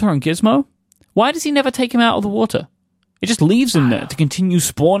the water on Gizmo, why does he never take him out of the water? It just leaves him there to continue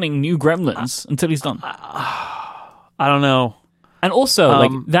spawning new gremlins until he's done. I don't know. And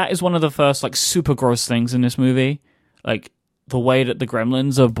also, that is one of the first super gross things in this movie. the way that the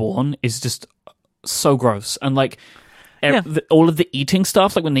gremlins are born is just so gross. And like all of the eating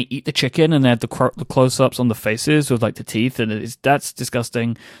stuff, like when they eat the chicken and they have the close-ups on the faces with like the teeth, and that's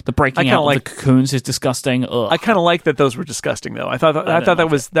disgusting. The breaking out of the cocoons is disgusting. Ugh. I kind of like that those were disgusting, though. I thought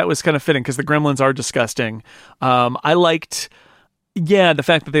that was kind of fitting because the gremlins are disgusting. I liked. Yeah, the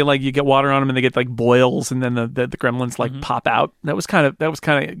fact that they you get water on them and they get like boils, and then the gremlins pop out. That was kind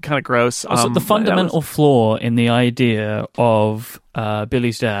of gross. Also, the fundamental flaw in the idea of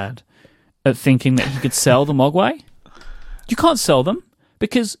Billy's dad at thinking that he could sell the Mogwai. You can't sell them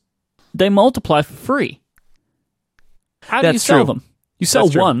because they multiply for free. How do you sell them? You sell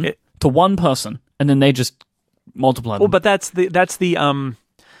one to one person, and then they just multiply them. Well, but that's the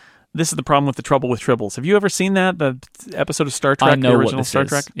this is the problem with the trouble with tribbles. Have you ever seen the episode of Star Trek, the original Star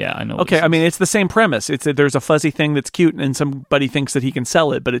Trek? Yeah, I know. Okay, I mean, it's the same premise. There's a fuzzy thing that's cute, and somebody thinks that he can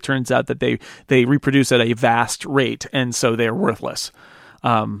sell it, but it turns out that they reproduce at a vast rate, and so they're worthless.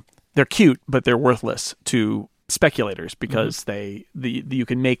 They're cute, but they're worthless to speculators because you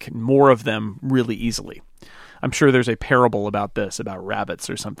can make more of them really easily. I'm sure there's a parable about this, about rabbits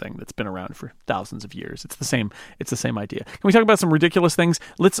or something that's been around for thousands of years. It's the same idea. Can we talk about some ridiculous things?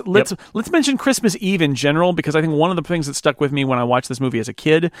 Let's mention Christmas Eve in general, because I think one of the things that stuck with me when I watched this movie as a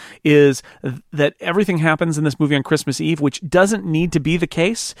kid is that everything happens in this movie on Christmas Eve, which doesn't need to be the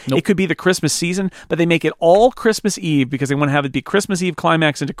case. Nope. It could be the Christmas season, but they make it all Christmas Eve because they want to have it be Christmas Eve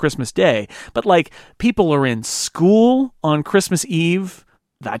climax into Christmas Day. But like, people are in school on Christmas Eve.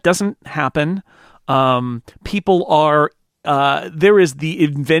 That doesn't happen. People are, there is the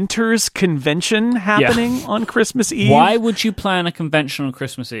Inventors Convention happening on Christmas Eve. Why would you plan a convention on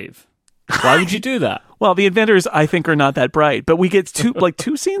Christmas Eve? Why would you do that? Well, the inventors, I think, are not that bright, but we get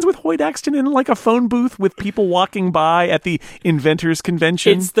two scenes with Hoyt Axton in like a phone booth with people walking by at the Inventors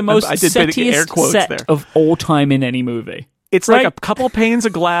Convention. It's the most settiest set of all time in any movie. It's like a couple panes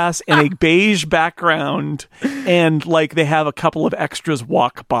of glass and a beige background, and like they have a couple of extras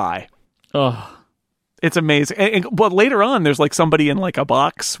walk by. Oh. It's amazing. But later on, there's like somebody in like a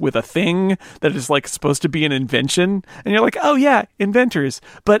box with a thing that is like supposed to be an invention. And you're like, oh yeah, inventors.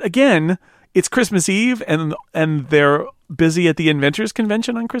 But again, it's Christmas Eve and they're busy at the Inventors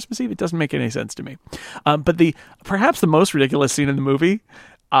Convention on Christmas Eve. It doesn't make any sense to me. But perhaps the most ridiculous scene in the movie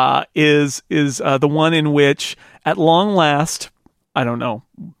is the one in which at long last, I don't know,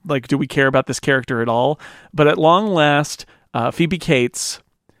 like, do we care about this character at all? But at long last, Phoebe Cates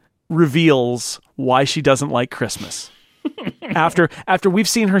reveals why she doesn't like Christmas. after we've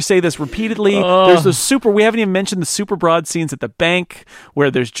seen her say this repeatedly, there's the we haven't even mentioned the super broad scenes at the bank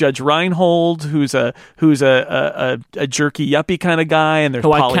where there's Judge Reinhold, who's a jerky yuppie kind of guy, and there's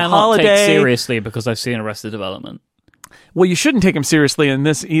Polly I cannot Holiday. Take seriously because I've seen Arrested Development. Well, you shouldn't take him seriously in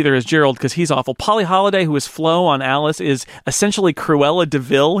this either as Gerald, because he's awful. Polly Holiday, who is Flo on Alice, is essentially Cruella de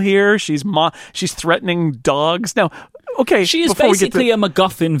Vil here. She's threatening dogs. Now, okay, she is basically a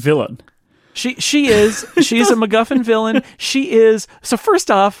MacGuffin villain. She is. She's a MacGuffin villain. She is. So first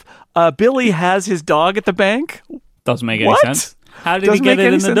off, Billy has his dog at the bank. Doesn't make any sense. How did he get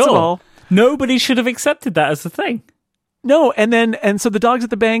it in the door? Nobody should have accepted that as a thing. No, and so the dog's at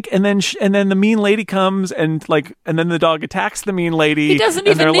the bank, and then the mean lady comes, and then the dog attacks the mean lady. He doesn't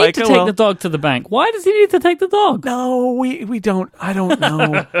even need to take the dog to the bank. Why does he need to take the dog? No, we don't. I don't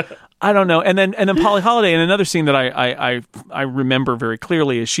know. I don't know. And then Polly Holiday in another scene that I remember very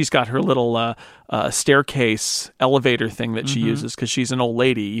clearly is she's got her little staircase elevator thing that she uses because she's an old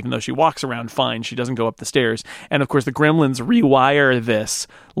lady. Even though she walks around fine, she doesn't go up the stairs. And of course, the Gremlins rewire this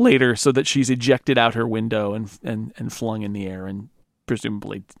later so that she's ejected out her window and flung in the air and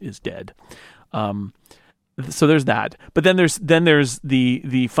presumably is dead. So there's that. But then there's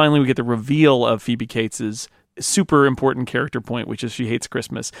the finally we get the reveal of Phoebe Cates's super important character point, which is she hates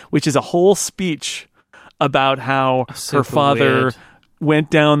Christmas, which is a whole speech about how her father went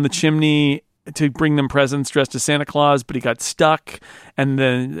down the chimney to bring them presents dressed as Santa Claus, but he got stuck,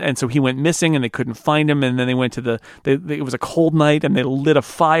 and so he went missing and they couldn't find him, and then they went to it was a cold night and they lit a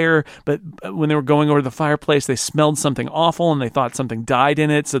fire, but when they were going over to the fireplace they smelled something awful and they thought something died in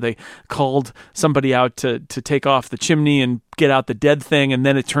it, so they called somebody out to take off the chimney and get out the dead thing, and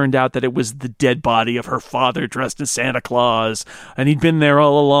then it turned out that it was the dead body of her father dressed as Santa Claus, and he'd been there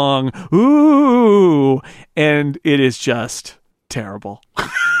all along. Ooh, and it is just terrible.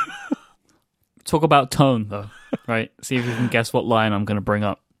 Talk about tone, though, right? See if you can guess what line I'm going to bring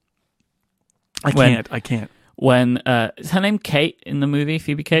up. I can't. When is her name Kate in the movie?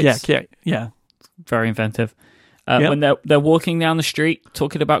 Phoebe Cates? Yeah, Kate. Yeah, very inventive. When they're walking down the street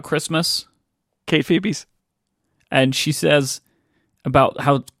talking about Christmas, Kate Phoebe's, and she says about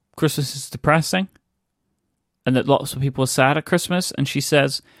how Christmas is depressing. and that lots of people are sad at Christmas. And she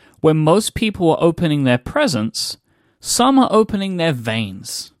says, when most people are opening their presents, some are opening their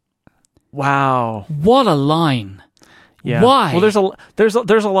veins. Wow. What a line. Yeah. Why? Well,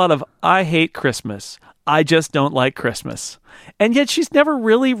 there's a lot of I hate Christmas. I just don't like Christmas. And yet she's never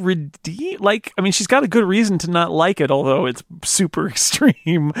really redeemed. Like, I mean, she's got a good reason to not like it, although it's super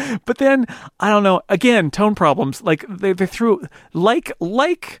extreme. But then, I don't know, again, tone problems. Like, they threw,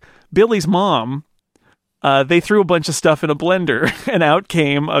 like Billy's mom, they threw a bunch of stuff in a blender, and out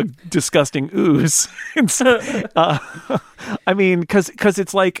came a disgusting ooze. And so, I mean, because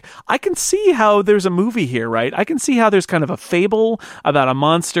it's like, I can see how there's a movie here, right? I can see how there's kind of a fable about a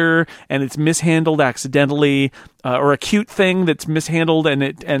monster, and it's mishandled accidentally, or a cute thing that's mishandled, and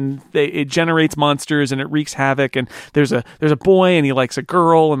it generates monsters, and it wreaks havoc. And there's a boy, and he likes a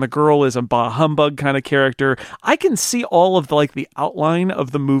girl, and the girl is a bah humbug kind of character. I can see all of the outline of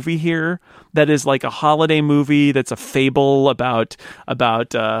the movie here. That is like a holiday movie. That's a fable about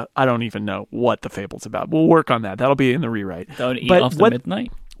I don't even know what the fable's about. We'll work on that. That'll be in the rewrite. Don't eat after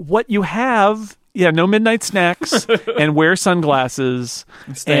midnight. What you have, no midnight snacks, and wear sunglasses,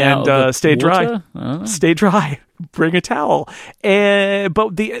 and stay dry. Stay dry. Bring a towel.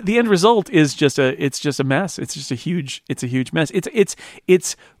 But the end result is just a mess. It's just a huge mess.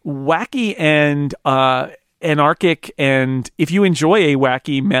 It's wacky and anarchic, and if you enjoy a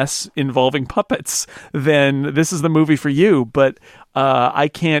wacky mess involving puppets, then this is the movie for you. But I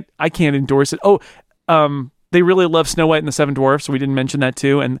can't endorse it. They really love Snow White and the Seven Dwarfs, so we didn't mention that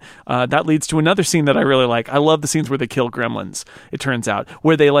too, and that leads to another scene that I really like. I love the scenes where they kill gremlins, it turns out,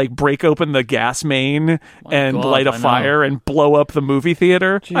 where they break open the gas main light a fire and blow up the movie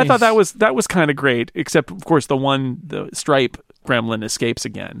theater. Jeez. I thought that was kind of great, except of course the Stripe gremlin escapes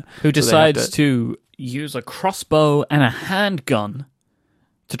again. Who decides to use a crossbow and a handgun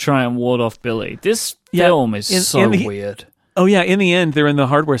to try and ward off Billy. This film is so weird. Oh yeah, in the end, they're in the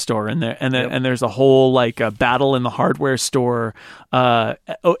hardware store, and there's a whole battle in the hardware store.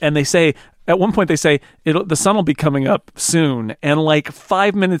 And they say at one point the sun will be coming up soon, and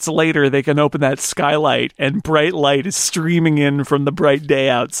 5 minutes later they can open that skylight, and bright light is streaming in from the bright day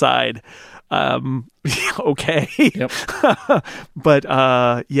outside. Okay, yep. But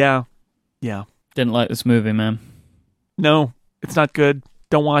yeah. Didn't like this movie, man. No, it's not good.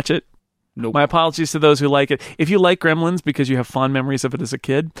 Don't watch it. Nope. My apologies to those who like it. If you like Gremlins because you have fond memories of it as a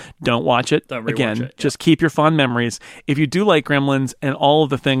kid, don't watch it. Don't rewatch it. Just keep your fond memories. If you do like Gremlins and all of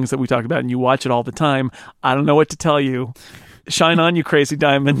the things that we talk about and you watch it all the time, I don't know what to tell you. Shine on, you crazy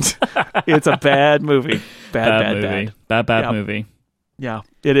diamond. It's a bad movie. Bad movie. Yeah,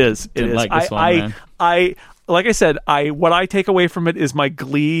 it is. Didn't like this one, man. Like I said, what I take away from it is my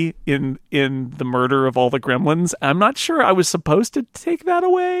glee in the murder of all the gremlins. I'm not sure I was supposed to take that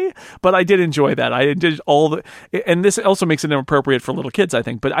away, but I did enjoy that. I did and this also makes it inappropriate for little kids, I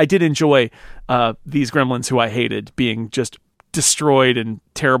think. But I did enjoy these gremlins who I hated being just destroyed in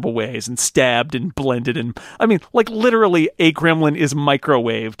terrible ways and stabbed and blended. And I mean, literally, a gremlin is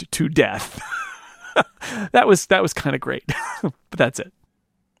microwaved to death. That was kind of great, but that's it.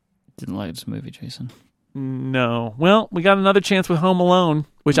 Didn't like this movie, Jason. No. Well, we got another chance with Home Alone,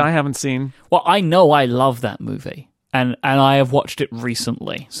 which I haven't seen. Well, I know I love that movie, and I have watched it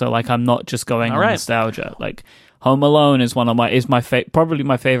recently, so I'm not just going on nostalgia. Home Alone is probably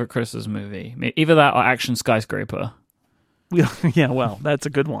my favorite Christmas movie. Either that or Action Skyscraper. Yeah, well, that's a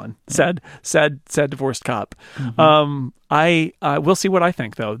good one. Sad divorced cop. Mm-hmm. I we'll see what I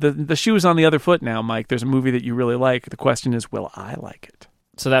think though. The shoe is on the other foot now, Mike. There's a movie that you really like. The question is, will I like it?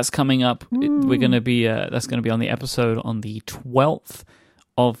 So that's coming up. We're going to be that's going to be on the episode on the 12th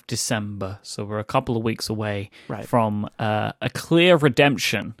of December. So we're a couple of weeks away from a clear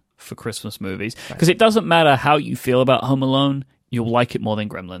redemption for Christmas movies. Because it doesn't matter how you feel about Home Alone, you'll like it more than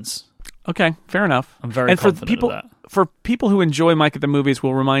Gremlins. Okay, fair enough. I'm very confident of that. For people who enjoy Mike at the Movies,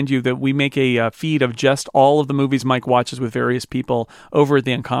 we'll remind you that we make a feed of just all of the movies Mike watches with various people over at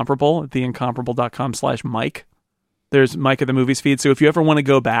The Incomparable, at theincomparable.com/Mike. There's Mike at the Movies feed. So if you ever want to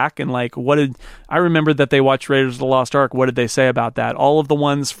go back and I remember that they watched Raiders of the Lost Ark. What did they say about that? All of the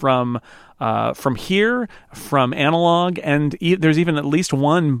ones from here, from Analog, and there's even at least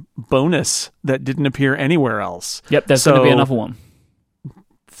one bonus that didn't appear anywhere else. Yep, there's going to be another one.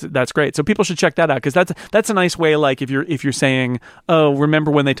 That's great. So people should check that out because that's a nice way. If you're saying, oh, remember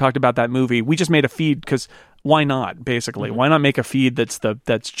when they talked about that movie? We just made a feed because why not? Basically, why not make a feed that's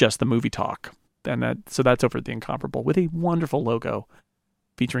just the movie talk? And so that's over at The Incomparable with a wonderful logo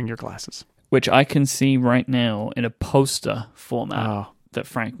featuring your glasses, which I can see right now in a poster format that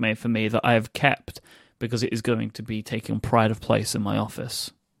Frank made for me that I have kept because it is going to be taking pride of place in my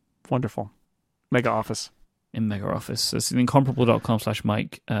office. Wonderful, mega office. in Mega Office. It's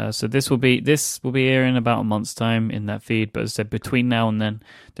incomparable.com/Mike. So this will be here in about a month's time in that feed. But as I said, between now and then,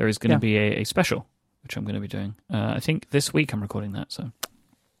 there is going to be a special, which I'm going to be doing. I think this week I'm recording that. So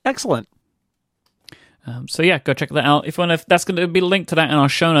excellent. So yeah, go check that out. If you want to, that's going to be linked to that in our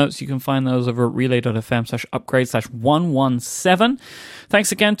show notes. You can find those over at relay.fm/upgrade/117.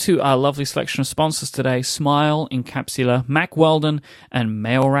 Thanks again to our lovely selection of sponsors today: Smile, Incapsula, Mack Weldon, and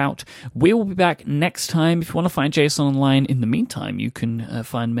MailRoute. We will be back next time. If you want to find Jason online, in the meantime, you can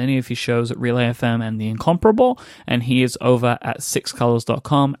find many of his shows at Relay FM and The Incomparable, and he is over at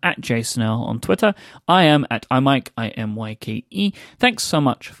sixcolors.com, at JasonL on Twitter. I am at iMyke, IMYKE. Thanks so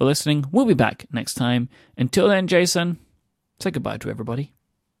much for listening. We'll be back next time. Until then, Jason, say goodbye to everybody.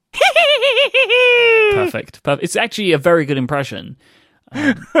 Perfect. It's actually a very good impression.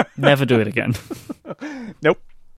 Never do it again. Nope.